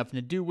Roscoe had nothing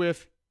to do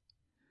with,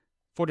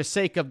 for the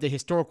sake of the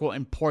historical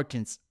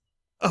importance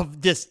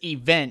of this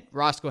event,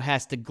 Roscoe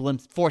has to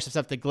force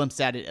himself to glimpse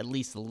at it at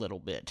least a little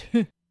bit.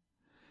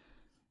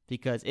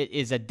 Because it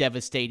is a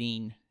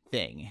devastating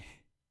thing.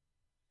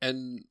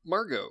 And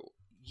Margot,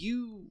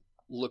 you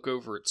look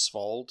over at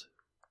Svald,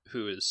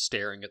 who is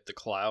staring at the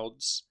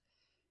clouds,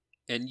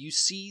 and you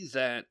see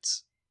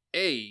that,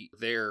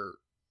 they're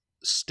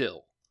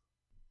still.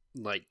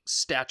 Like,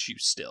 statue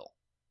still.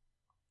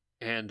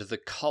 And the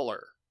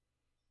color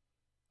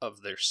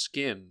of their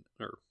skin,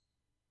 or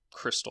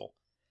crystal,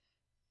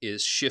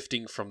 is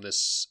shifting from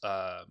this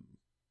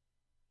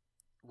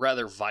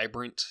rather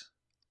vibrant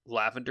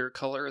lavender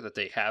color that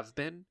they have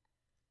been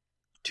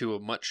to a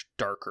much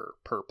darker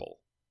purple.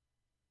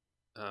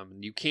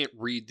 You can't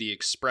read the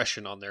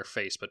expression on their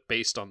face, but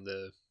based on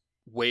the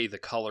way the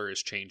color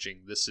is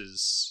changing, this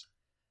is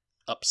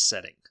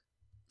upsetting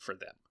for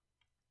them.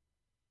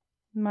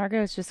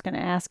 Margot's just going to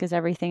ask, is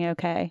everything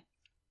okay?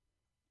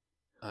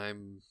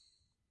 I'm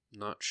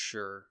not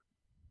sure.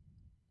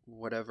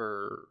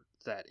 Whatever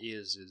that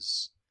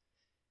is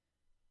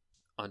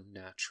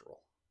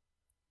unnatural.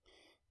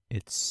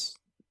 It's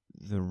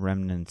the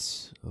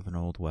remnants of an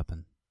old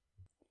weapon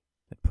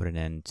that put an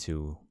end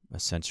to a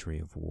century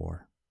of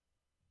war.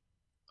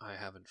 I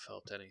haven't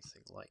felt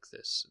anything like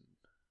this in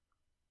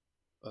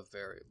a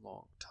very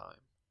long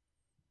time.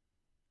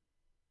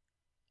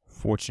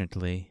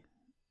 Fortunately,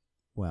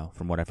 well,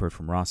 from what I've heard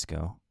from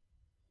Roscoe,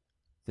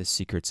 the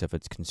secrets of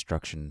its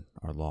construction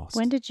are lost.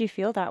 When did you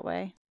feel that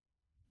way?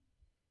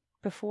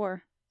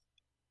 Before?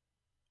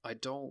 The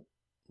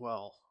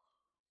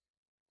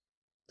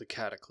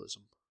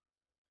cataclysm.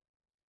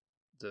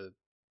 The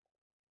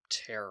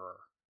terror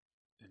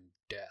and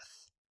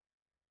death.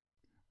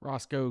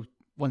 Roscoe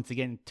once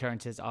again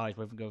turns his eyes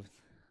away and goes,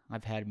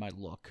 I've had my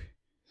look.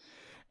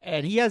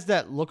 And he has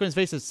that look on his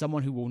face of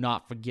someone who will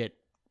not forget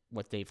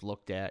what they've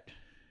looked at.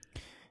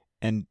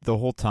 And the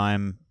whole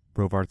time,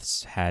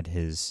 Rovarth's had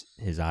his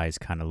eyes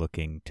kind of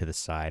looking to the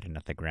side and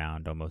at the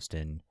ground, almost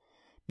in,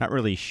 not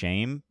really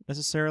shame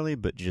necessarily,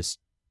 but just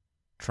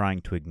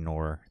trying to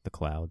ignore the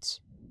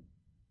clouds.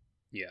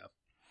 Yeah.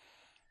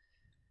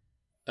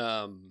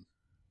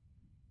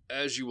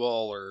 As you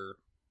all are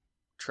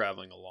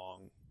traveling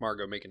along,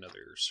 Margot, make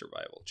another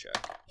survival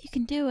check. You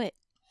can do it.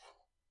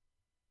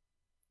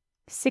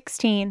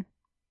 16.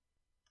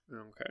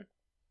 Okay.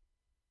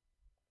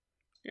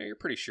 Yeah, you're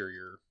pretty sure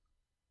you're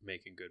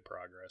making good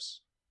progress.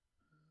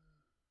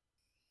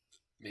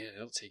 Man,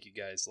 it'll take you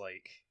guys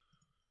like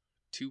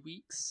 2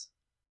 weeks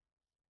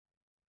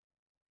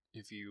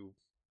if you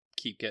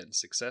keep getting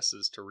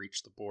successes to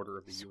reach the border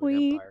of the Yuan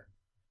Sweet. Empire.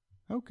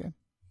 Okay.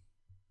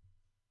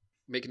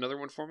 Make another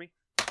one for me.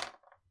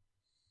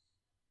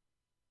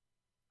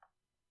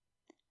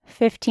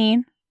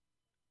 15.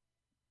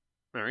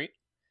 All right.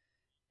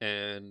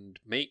 And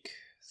make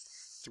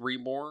 3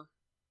 more.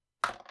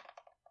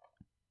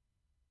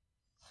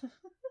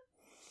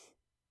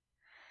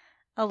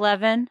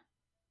 11.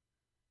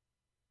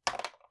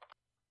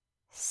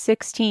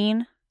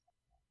 16.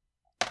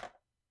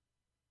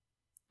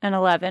 And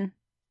 11.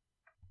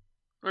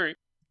 All right.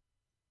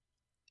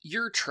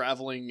 You're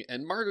traveling,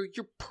 and Margot,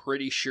 you're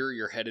pretty sure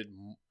you're headed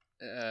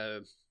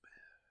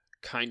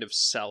kind of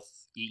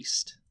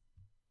southeast.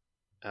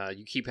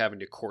 You keep having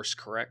to course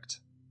correct.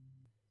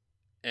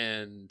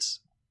 And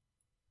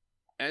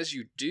as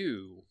you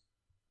do,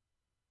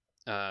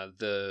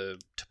 the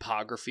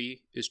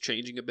topography is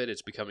changing a bit.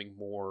 It's becoming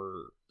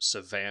more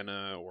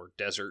savanna or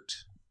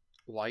desert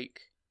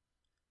like,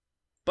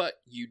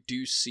 but you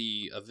do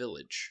see a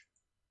village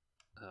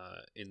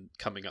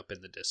coming up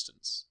in the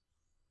distance.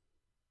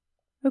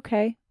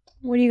 Okay.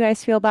 What do you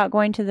guys feel about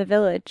going to the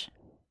village?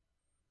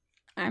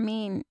 I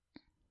mean,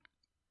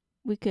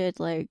 we could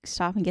like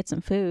stop and get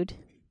some food.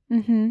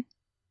 Mm-hmm.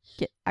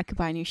 I could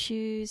buy new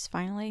shoes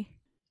finally.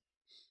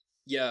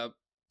 Yeah,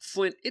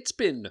 Flint, it's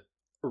been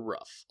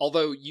rough.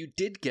 Although you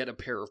did get a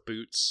pair of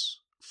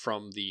boots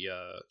from the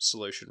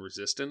Solution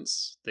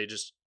Resistance. They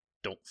just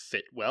don't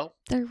fit well.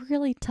 They're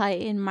really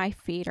tight and my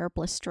feet are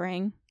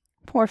blistering.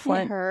 Poor It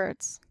Flint.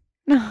 hurts.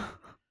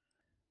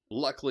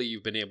 Luckily,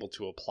 you've been able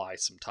to apply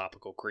some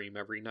topical cream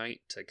every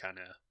night to kind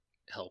of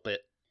help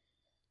it.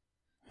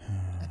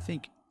 I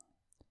think.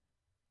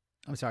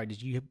 I'm sorry.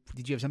 Did you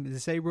have something to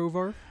say,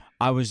 Rovar?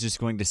 I was just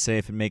going to say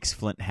if it makes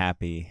Flint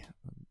happy,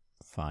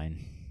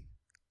 fine.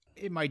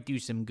 It might do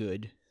some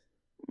good.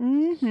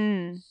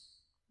 Mm-hmm.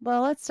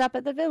 Well, let's stop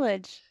at the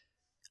village.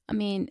 I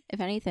mean,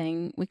 if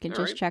anything, we can All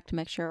just right. check to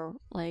make sure,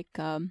 like,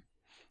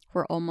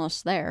 we're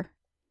almost there.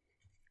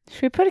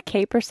 Should we put a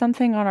cape or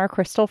something on our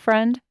crystal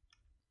friend?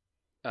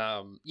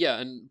 Yeah,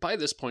 and by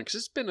this point, because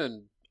it's been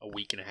a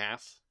week and a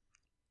half,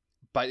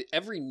 by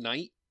every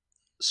night,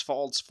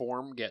 Sfald's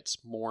form gets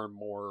more and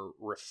more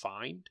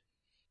refined.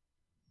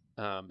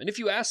 And if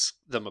you ask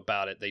them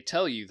about it, they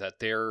tell you that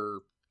they're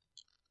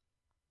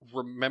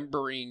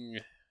remembering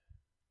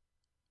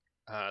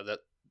that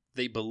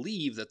they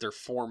believe that their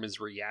form is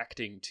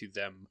reacting to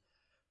them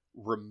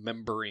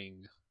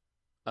remembering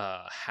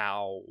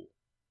how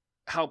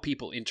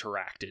people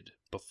interacted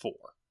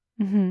before.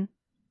 Mm-hmm.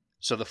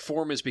 So the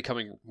form is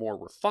becoming more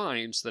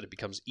refined so that it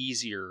becomes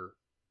easier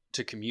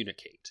to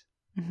communicate.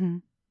 Mm-hmm.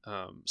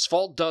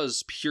 Sfald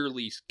does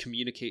purely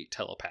communicate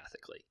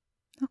telepathically.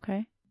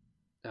 Okay.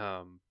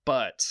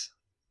 But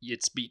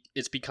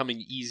it's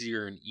becoming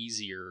easier and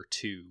easier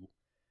to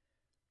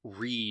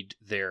read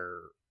their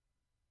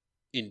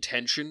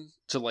intention,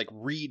 to like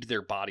read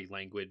their body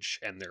language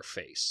and their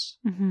face.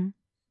 Mm-hmm.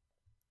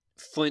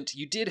 Flint,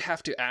 you did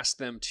have to ask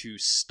them to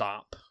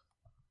stop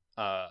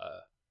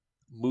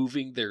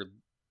moving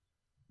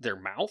their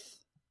mouth,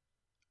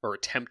 or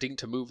attempting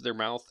to move their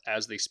mouth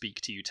as they speak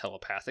to you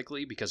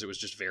telepathically, because it was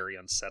just very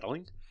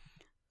unsettling.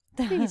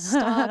 Please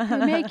stop.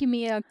 You're making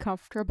me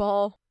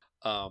uncomfortable.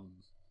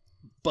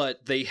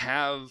 But they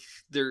have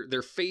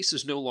their face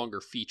is no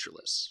longer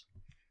featureless.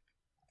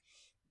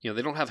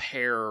 They don't have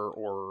hair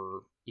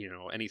or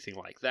anything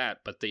like that,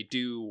 but they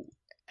do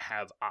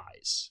have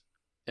eyes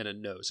and a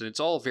nose, and it's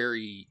all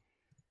very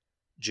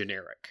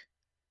generic.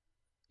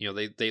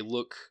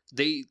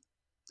 They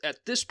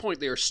at this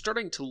point they are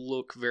starting to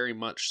look very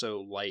much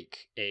so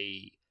like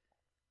a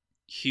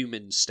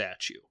human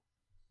statue.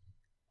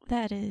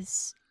 That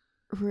is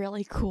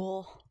really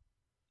cool.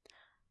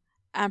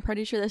 I'm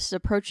pretty sure this is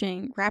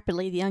approaching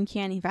rapidly the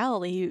Uncanny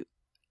Valley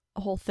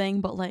whole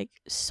thing, but like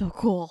so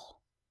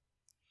cool.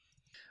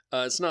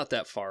 It's not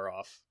that far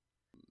off.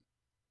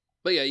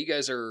 But yeah, you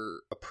guys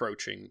are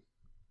approaching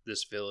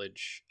this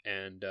village,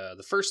 and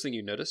the first thing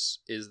you notice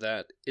is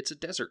that it's a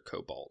desert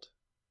kobold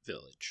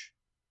village.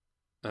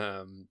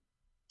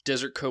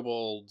 Desert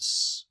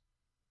kobolds,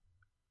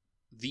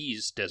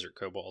 these desert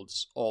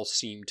kobolds all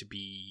seem to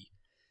be,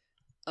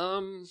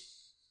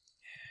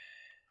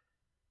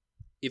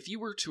 if you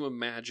were to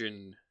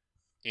imagine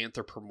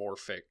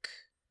anthropomorphic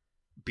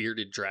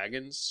bearded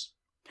dragons,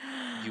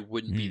 you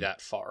wouldn't be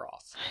that far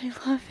off. I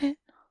love it.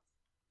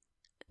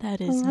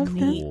 That is love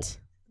that. neat.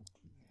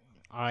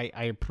 I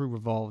approve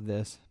of all of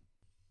this.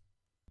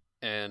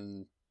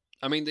 And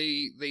I mean,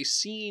 they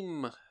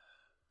seem, I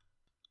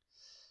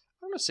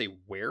don't want to say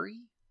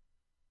wary,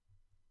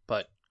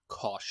 but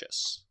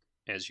cautious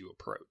as you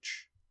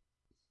approach.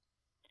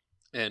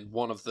 And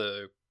one of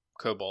the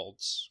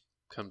kobolds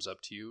comes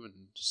up to you and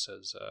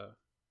says,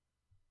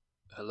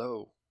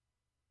 hello.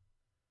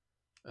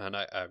 And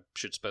I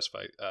should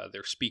specify,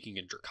 they're speaking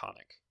in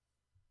Draconic.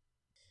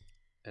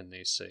 And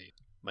they say,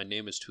 my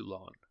name is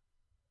Toulon.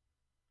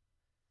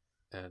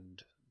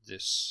 And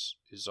this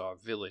is our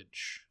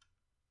village,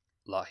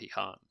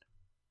 Lahihan.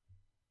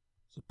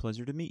 It's a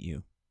pleasure to meet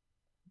you.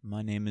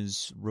 My name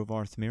is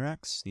Rovar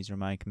Thmirax. These are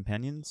my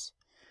companions.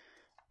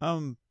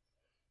 And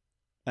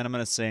I'm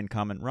gonna say in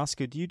comment,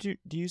 Roscoe, do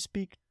you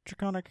speak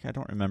Draconic? I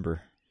don't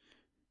remember.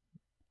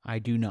 I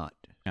do not.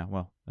 Yeah,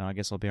 well, I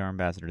guess I'll be our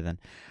ambassador then.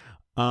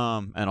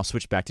 And I'll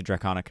switch back to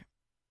Draconic.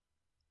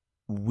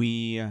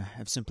 We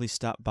have simply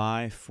stopped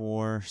by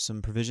for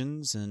some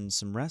provisions and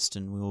some rest,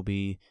 and we will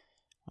be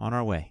on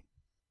our way.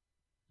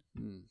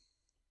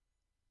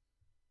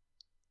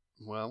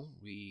 Well,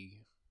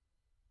 we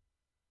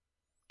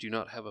do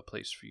not have a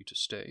place for you to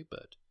stay,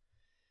 but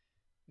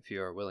if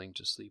you are willing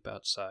to sleep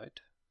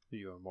outside,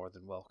 you are more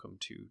than welcome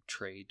to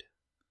trade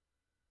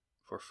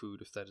for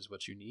food if that is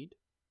what you need.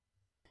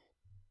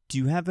 Do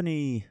you have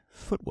any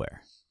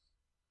footwear?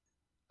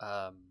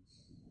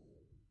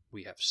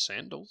 We have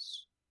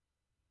sandals.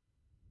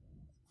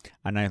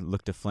 And I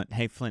looked at Flint.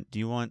 Hey, Flint, do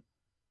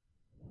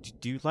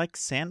you like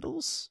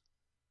sandals?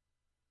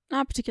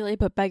 Not particularly,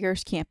 but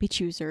beggars can't be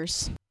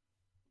choosers.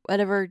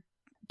 Whatever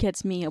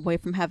gets me away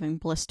from having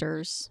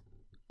blisters.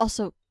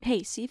 Also,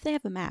 hey, see if they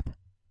have a map.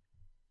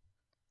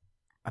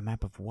 A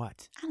map of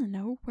what? I don't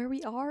know where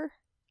we are.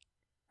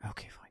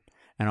 Okay, fine.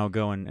 And I'll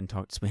go and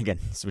talk again,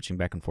 switching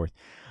back and forth.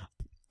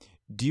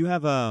 Do you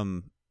have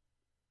a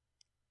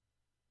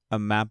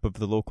map of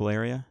the local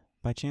area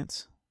by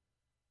chance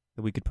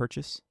that we could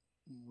purchase?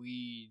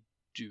 We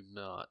do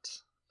not.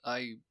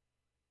 I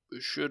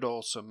should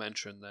also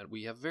mention that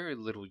we have very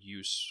little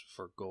use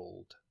for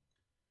gold.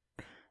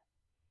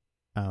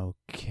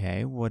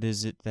 Okay, what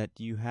is it that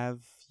you have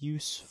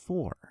use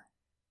for?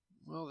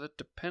 Well, that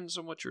depends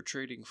on what you're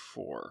trading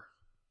for.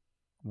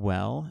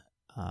 Well,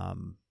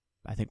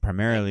 I think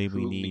primarily and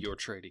we whom need... you're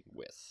trading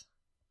with.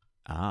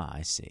 Ah,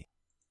 I see.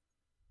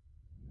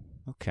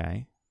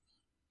 Okay.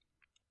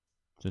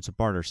 So it's a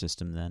barter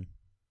system then.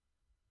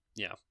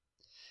 Yeah.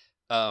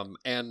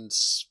 And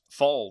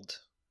Fald,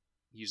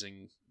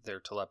 using their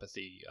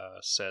telepathy,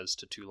 says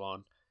to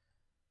Toulon,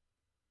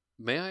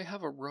 "May I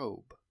have a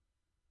robe?"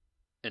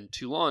 And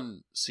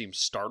Toulon seems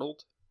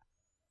startled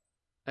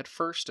at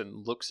first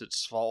and looks at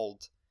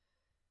Sfald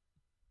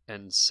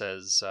and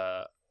says,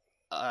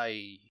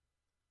 "I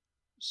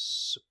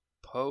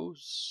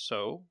suppose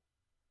so."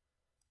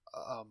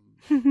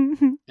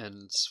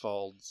 And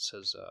Sfald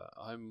says,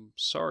 "I'm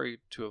sorry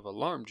to have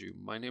alarmed you.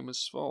 My name is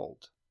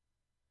Sfald.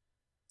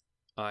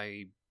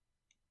 I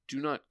do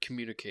not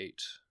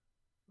communicate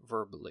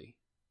verbally.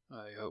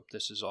 I hope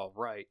this is all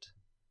right."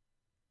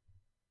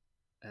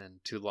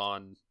 And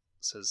Toulon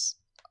says,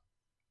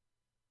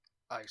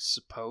 "I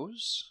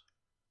suppose.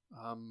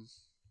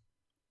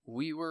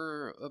 We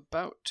were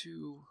about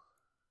to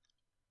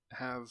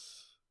have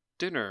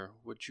dinner.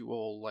 Would you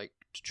all like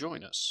to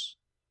join us?"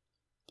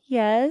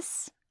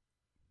 Yes.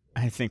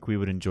 I think we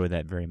would enjoy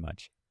that very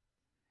much.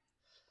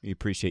 We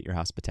appreciate your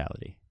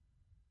hospitality.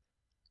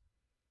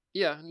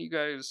 Yeah, and you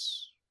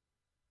guys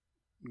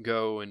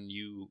go and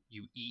you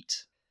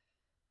eat.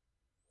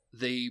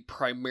 They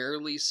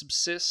primarily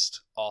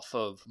subsist off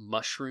of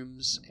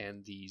mushrooms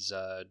and these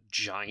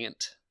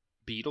giant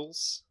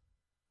beetles.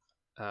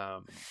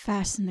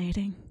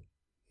 Fascinating.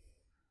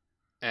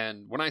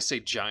 And when I say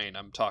giant,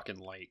 I'm talking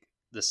like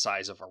the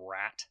size of a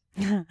rat.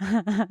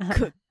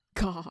 Good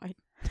God.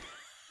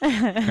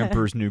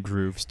 Emperor's New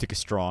Groove, stick a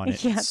straw in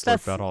it, Yeah, slurp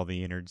that's- out all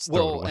the innards, throw it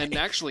Well, away. and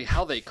actually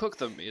how they cook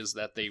them is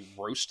that they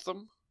roast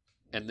them,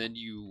 and then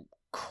you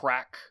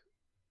crack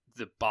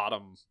the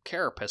bottom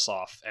carapace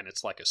off, and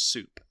it's like a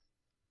soup.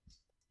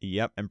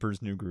 Yep,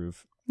 Emperor's New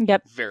Groove.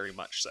 Yep. Very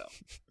much so.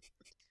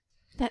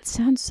 That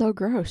sounds so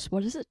gross.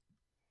 What is it?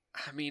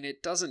 I mean,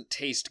 it doesn't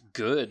taste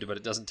good, but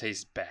it doesn't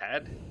taste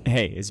bad.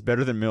 Hey, it's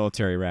better than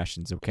military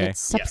rations, okay? It's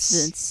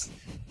substance.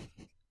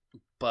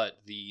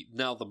 But the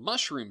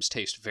mushrooms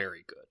taste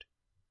very good.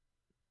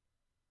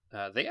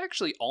 They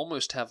actually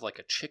almost have like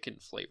a chicken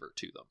flavor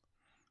to them.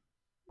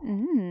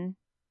 Mm.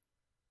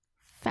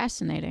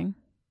 Fascinating.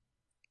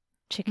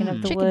 Chicken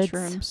of the Chicken woods.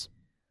 shrooms.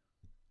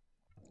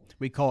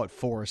 We call it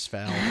forest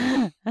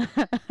fowl.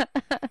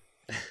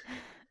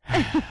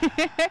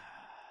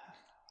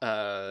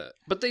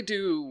 But they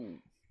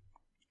do.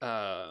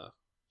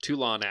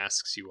 Toulon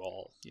asks you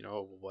all,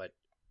 what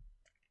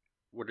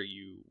are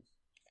you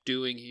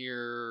doing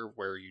here?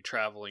 Where are you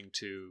traveling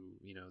to?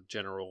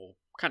 General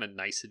kind of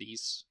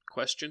niceties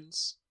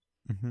questions.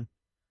 Mm-hmm.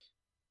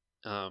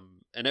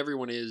 And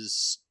everyone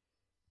is,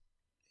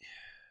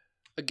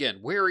 again,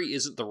 wary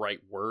isn't the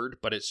right word,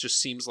 but it just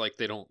seems like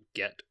they don't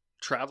get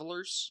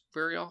travelers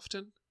very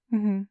often.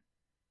 Mm-hmm.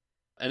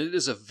 And it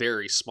is a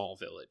very small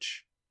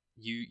village.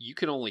 You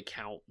can only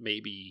count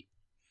maybe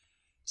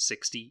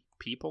 60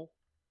 people.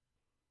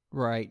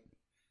 Right.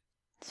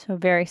 So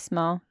very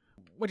small.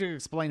 Which would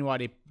explain why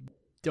they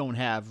don't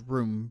have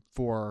room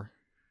for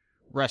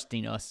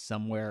resting us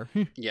somewhere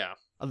Yeah.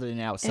 other than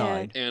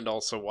outside. And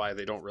also why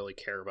they don't really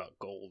care about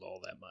gold all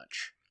that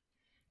much.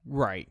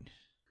 Right.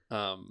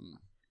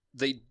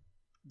 They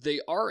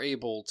are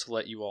able to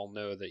let you all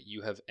know that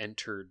you have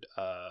entered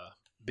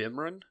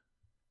Bimran.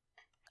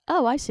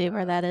 Oh, I see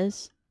where that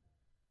is.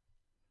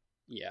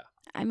 Yeah.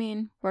 I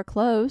mean, we're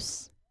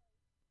close.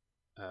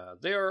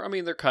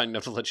 They're kind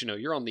enough to let you know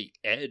you're on the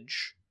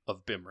edge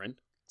of Bimran.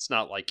 It's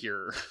not like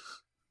you're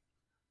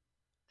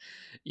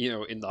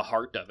in the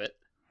heart of it.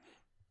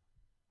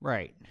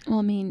 Right. Well,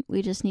 I mean,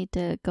 we just need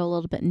to go a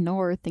little bit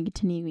north and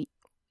continue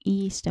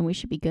east, and we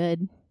should be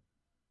good.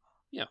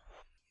 Let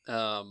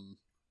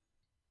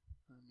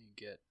me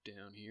get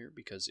down here,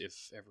 because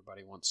if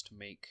everybody wants to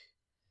make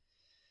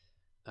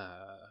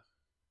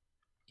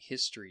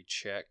history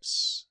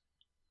checks,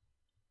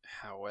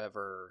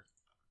 however,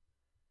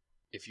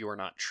 if you are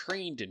not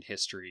trained in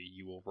history,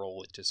 you will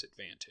roll at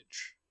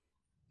disadvantage.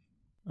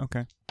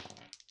 Okay.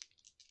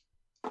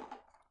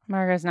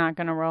 Margo's not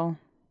gonna roll.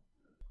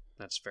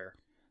 That's fair.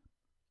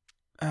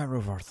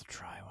 Rovarth will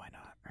try, why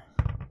not?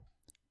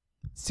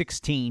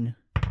 16.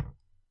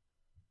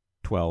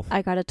 12.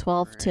 I got a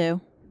 12 Alright.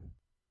 too.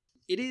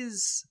 It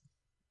is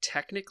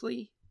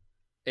technically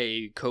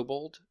a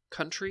kobold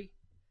country,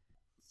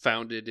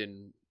 founded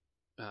in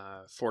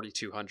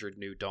 4200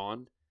 New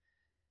Dawn,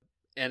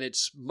 And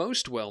it's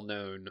most well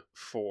known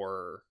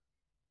for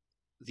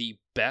the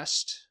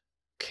best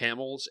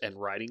camels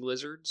and riding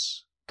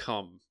lizards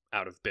come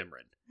out of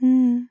Bimrin.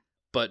 Mm.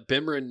 But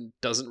Bimrin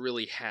doesn't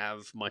really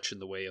have much in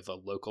the way of a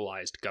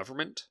localized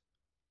government,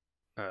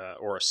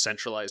 or a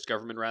centralized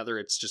government, rather.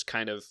 It's just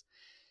kind of...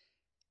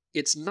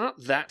 It's not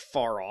that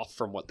far off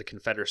from what the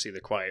Confederacy of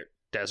the Quiet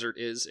Desert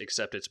is,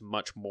 except it's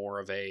much more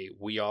of a,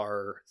 we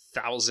are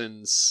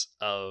thousands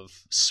of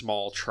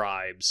small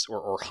tribes,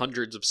 or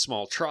hundreds of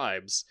small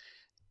tribes,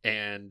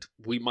 and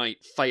we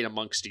might fight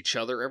amongst each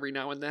other every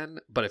now and then,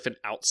 but if an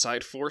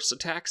outside force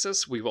attacks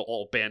us, we will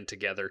all band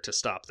together to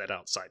stop that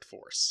outside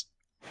force.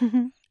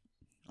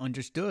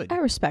 Understood. I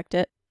respect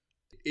it.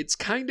 It's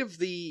kind of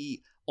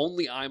the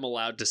only I'm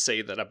allowed to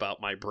say that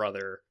about my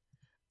brother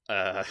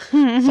That's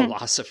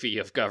philosophy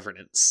of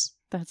governance.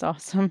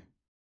 awesome.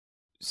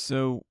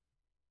 So,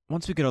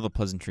 once we get all the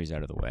pleasantries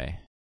out of the way,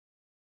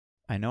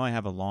 I know I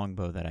have a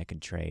longbow that I can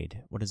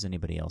trade. What does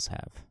anybody else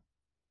have?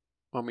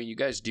 I mean, you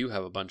guys do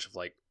have a bunch of,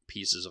 like,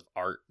 pieces of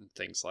art and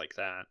things like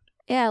that.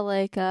 Yeah,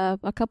 like a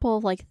couple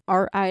of like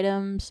art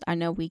items I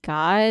know we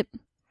got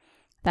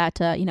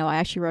that I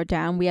actually wrote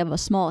down. We have a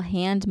small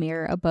hand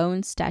mirror, a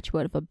bone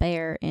statuette of a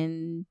bear,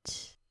 and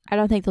I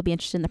don't think they'll be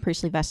interested in the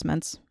priestly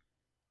vestments.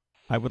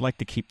 I would like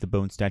to keep the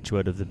bone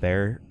statuette of the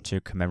bear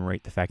to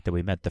commemorate the fact that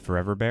we met the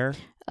Forever Bear,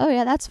 Oh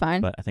yeah, that's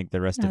fine. but I think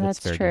the rest No, of it's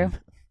that's fair true. game.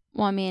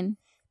 Well, I mean,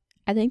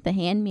 I think the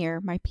hand mirror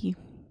might be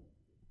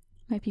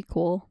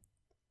cool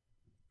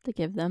to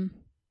give them.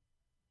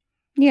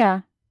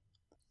 Yeah.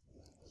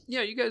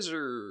 Yeah, you guys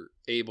are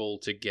able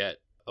to get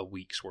a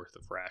week's worth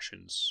of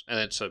rations, and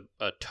it's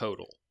a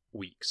total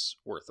week's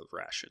worth of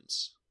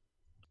rations.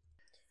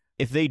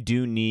 If they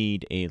do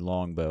need a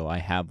longbow, I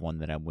have one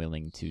that I'm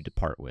willing to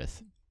depart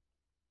with.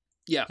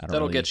 Yeah, I don't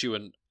that'll really- get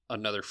you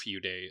another 3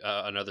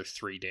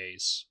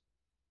 days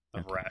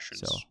of Okay,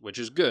 rations, so- which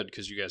is good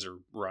because you guys are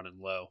running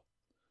low.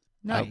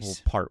 I will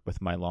Nice. part with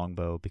my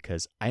longbow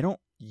because I don't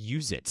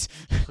use it.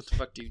 What the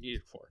fuck do you need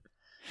it for?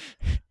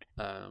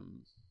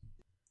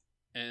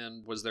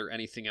 And was there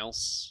anything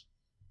else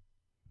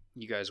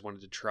you guys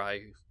wanted to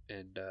try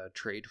and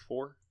trade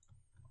for?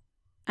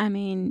 I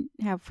mean,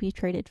 have we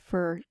traded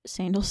for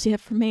sandals yet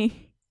for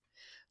me?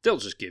 They'll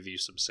just give you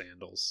some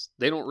sandals.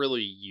 They don't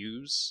really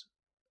use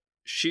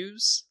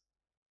shoes,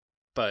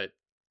 but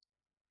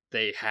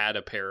they had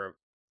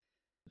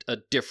a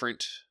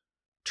different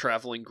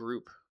traveling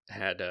group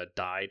had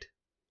died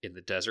in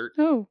the desert.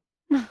 Oh.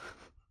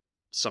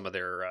 Some of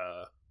their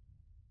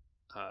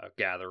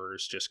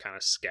gatherers just kind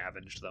of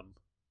scavenged them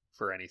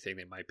for anything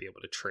they might be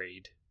able to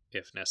trade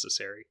if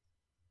necessary.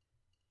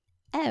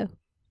 Oh.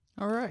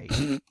 All right.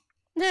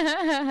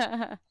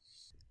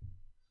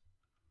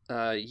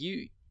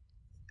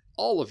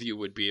 All of you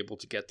would be able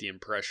to get the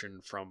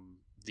impression from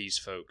these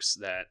folks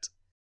that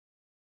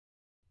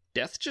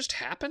death just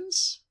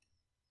happens.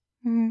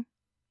 Mhm.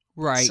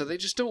 Right. So they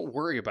just don't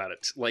worry about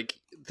it. Like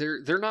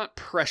they're not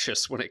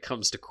precious when it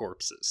comes to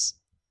corpses.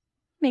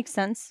 Makes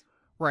sense.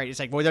 Right. It's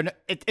like, well, they're not,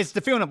 it's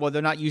the feeling of, well,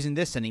 they're not using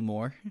this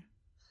anymore.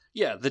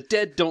 Yeah, the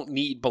dead don't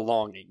need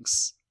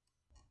belongings.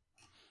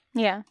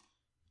 Yeah.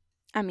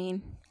 I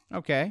mean,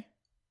 Okay.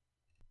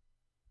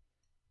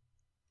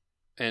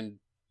 And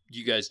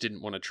you guys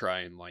didn't want to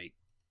try and like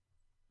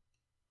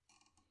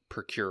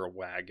procure a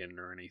wagon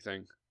or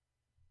anything.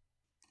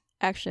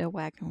 actually, a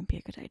wagon would be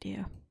a good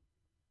idea.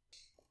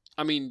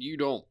 I mean, you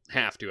don't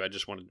have to. I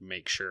just wanted to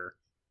make sure.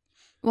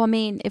 Well, I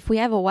mean, if we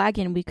have a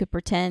wagon, we could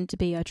pretend to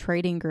be a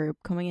trading group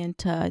coming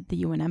into the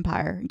UN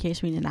Empire in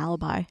case we need an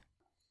alibi.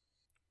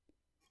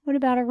 What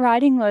about a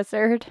riding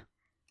lizard?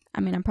 I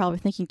mean, I'm probably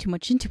thinking too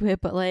much into it,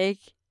 but like,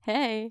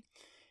 hey,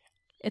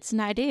 it's an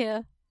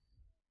idea.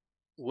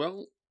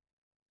 Well,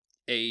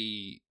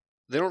 they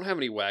don't have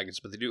any wagons,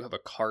 but they do have a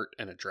cart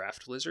and a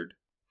draft lizard.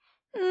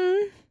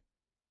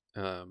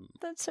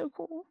 That's so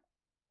cool.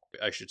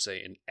 I should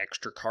say an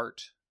extra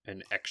cart,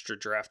 an extra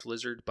draft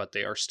lizard, but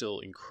they are still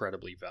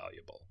incredibly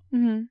valuable.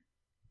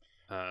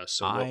 Mm-hmm.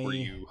 So what were I-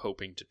 you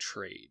hoping to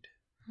trade?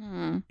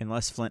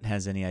 Unless Flint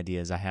has any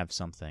ideas, I have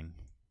something.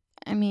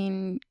 I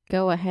mean,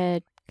 go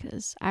ahead,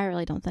 because I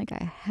really don't think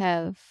I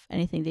have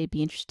anything they'd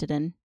be interested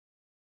in.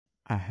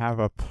 I have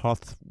a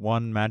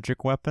 +1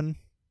 magic weapon.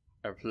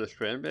 I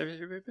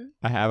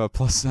have a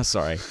plus. No,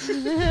 sorry.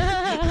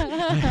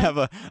 I have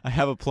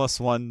a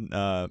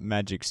 +1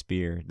 magic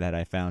spear that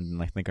I found in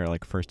I think our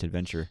first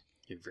adventure.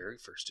 Your very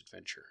first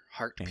adventure,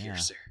 Heart Yeah.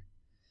 Piercer.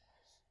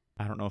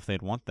 I don't know if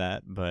they'd want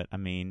that, but I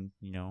mean,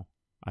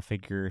 I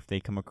figure if they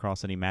come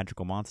across any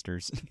magical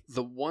monsters.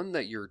 The one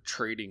that you're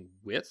trading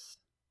with,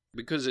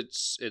 because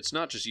it's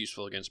not just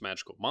useful against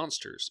magical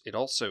monsters, it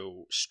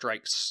also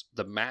strikes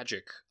the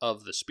magic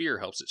of the spear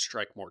helps it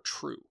strike more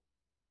true,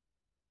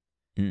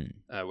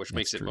 which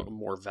makes it true. a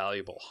more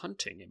valuable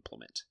hunting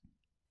implement.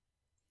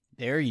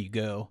 There you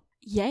go.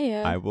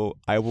 Yeah.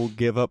 I will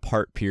give up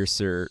Heart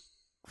Piercer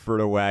for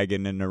the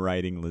wagon and the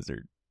riding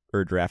lizard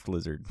or draft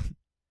lizard.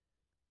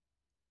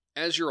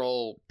 As you're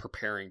all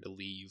preparing to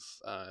leave,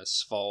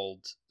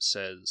 Svald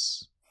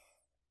says,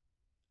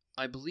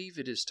 I believe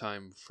it is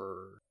time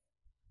for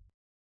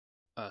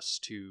us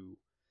to...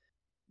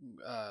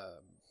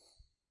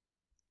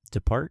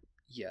 Depart?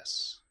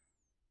 Yes.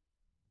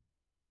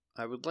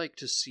 I would like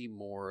to see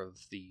more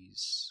of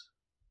these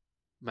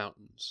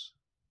mountains.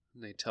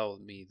 They tell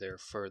me they're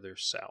further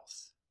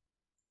south.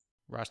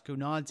 Roscoe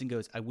nods and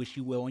goes, I wish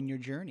you well on your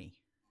journey.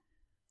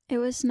 It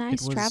was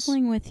nice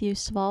traveling with you,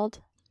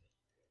 Svald.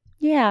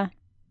 Yeah.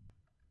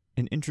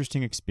 An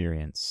interesting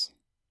experience.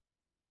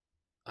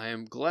 I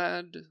am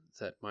glad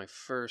that my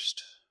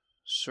first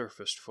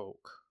surface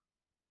folk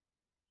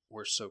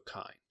were so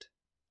kind.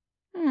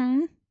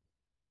 Mm.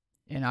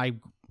 And I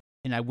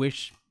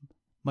wish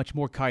much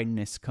more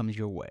kindness comes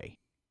your way.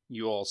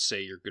 You all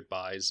say your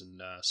goodbyes,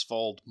 and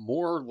Svald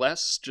more or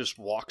less just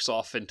walks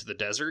off into the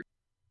desert.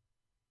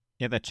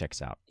 Yeah, that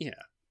checks out.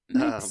 Yeah.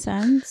 Makes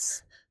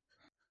sense.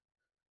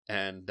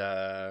 And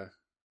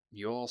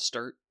you all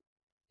start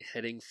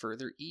heading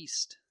further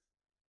east.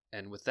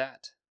 And with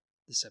that,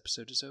 this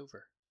episode is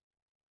over.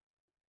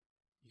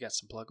 You got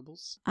some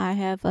pluggables? I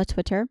have a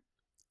Twitter,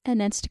 an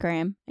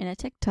Instagram, and a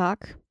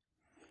TikTok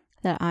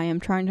that I am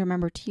trying to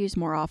remember to use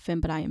more often,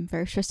 but I am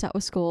very stressed out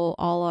with school.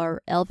 All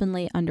are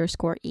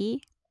elvenly_e.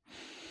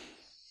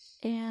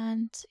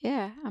 And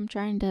yeah, I'm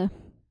trying to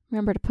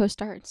remember to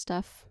post art and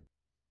stuff.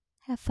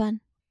 Have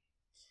fun.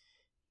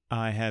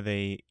 I have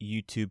a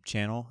YouTube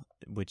channel,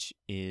 which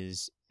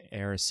is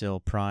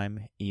Erasyl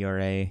Prime,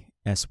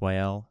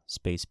 ERASYL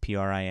space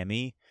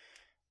PRIME,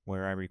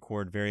 where I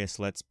record various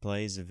Let's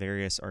Plays of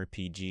various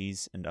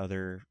RPGs and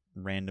other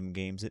random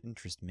games that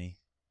interest me.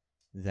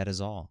 That is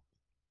all.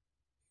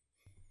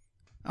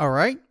 All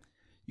right.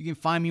 You can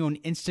find me on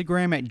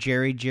Instagram at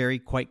Jerry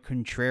Quite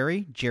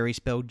Contrary. Jerry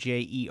spelled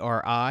Jeri.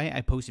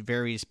 I post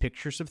various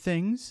pictures of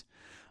things.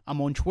 I'm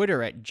on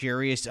Twitter at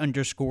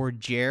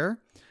Jarius_Jer.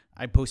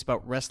 I post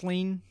about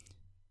wrestling,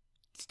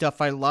 stuff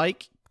I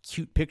like,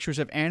 cute pictures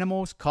of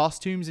animals,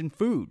 costumes, and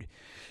food.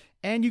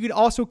 And you can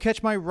also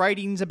catch my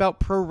writings about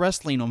pro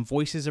wrestling on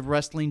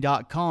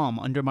voicesofwrestling.com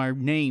under my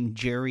name,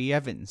 Jerry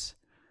Evans.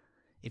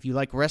 If you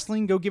like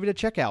wrestling, go give it a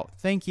check out.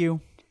 Thank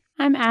you.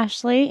 I'm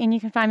Ashley, and you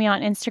can find me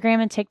on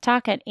Instagram and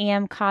TikTok at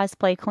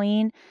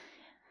amcosplayqueen.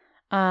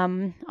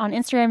 On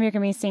Instagram, you're going to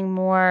be seeing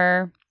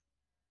more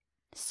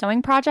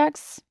sewing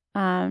projects,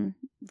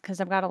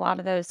 because I've got a lot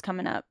of those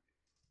coming up.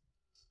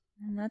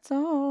 And that's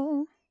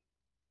all.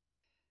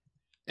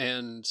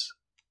 And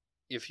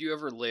if you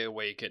ever lay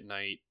awake at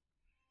night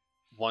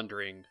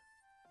wondering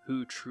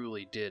who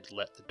truly did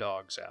let the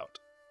dogs out,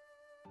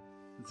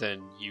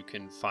 then you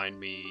can find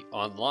me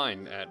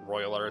online at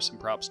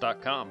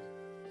royalartisanprops.com.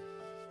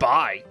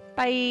 Bye!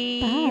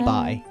 Bye!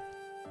 Bye.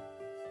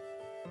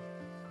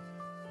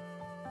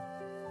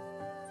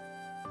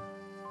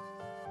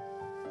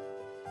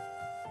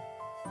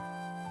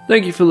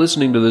 Thank you for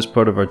listening to this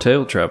part of our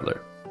tale,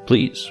 Traveler.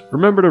 Please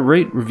remember to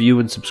rate, review,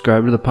 and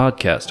subscribe to the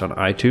podcast on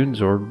iTunes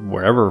or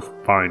wherever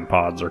fine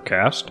pods are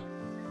cast.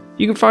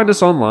 You can find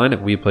us online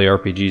at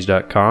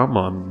WePlayRPGs.com,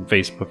 on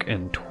Facebook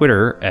and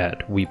Twitter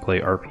at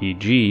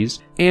WePlayRPGs,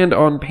 and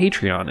on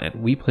Patreon at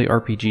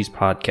WePlayRPGs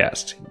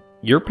Podcast.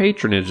 Your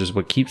patronage is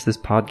what keeps this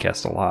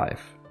podcast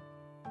alive.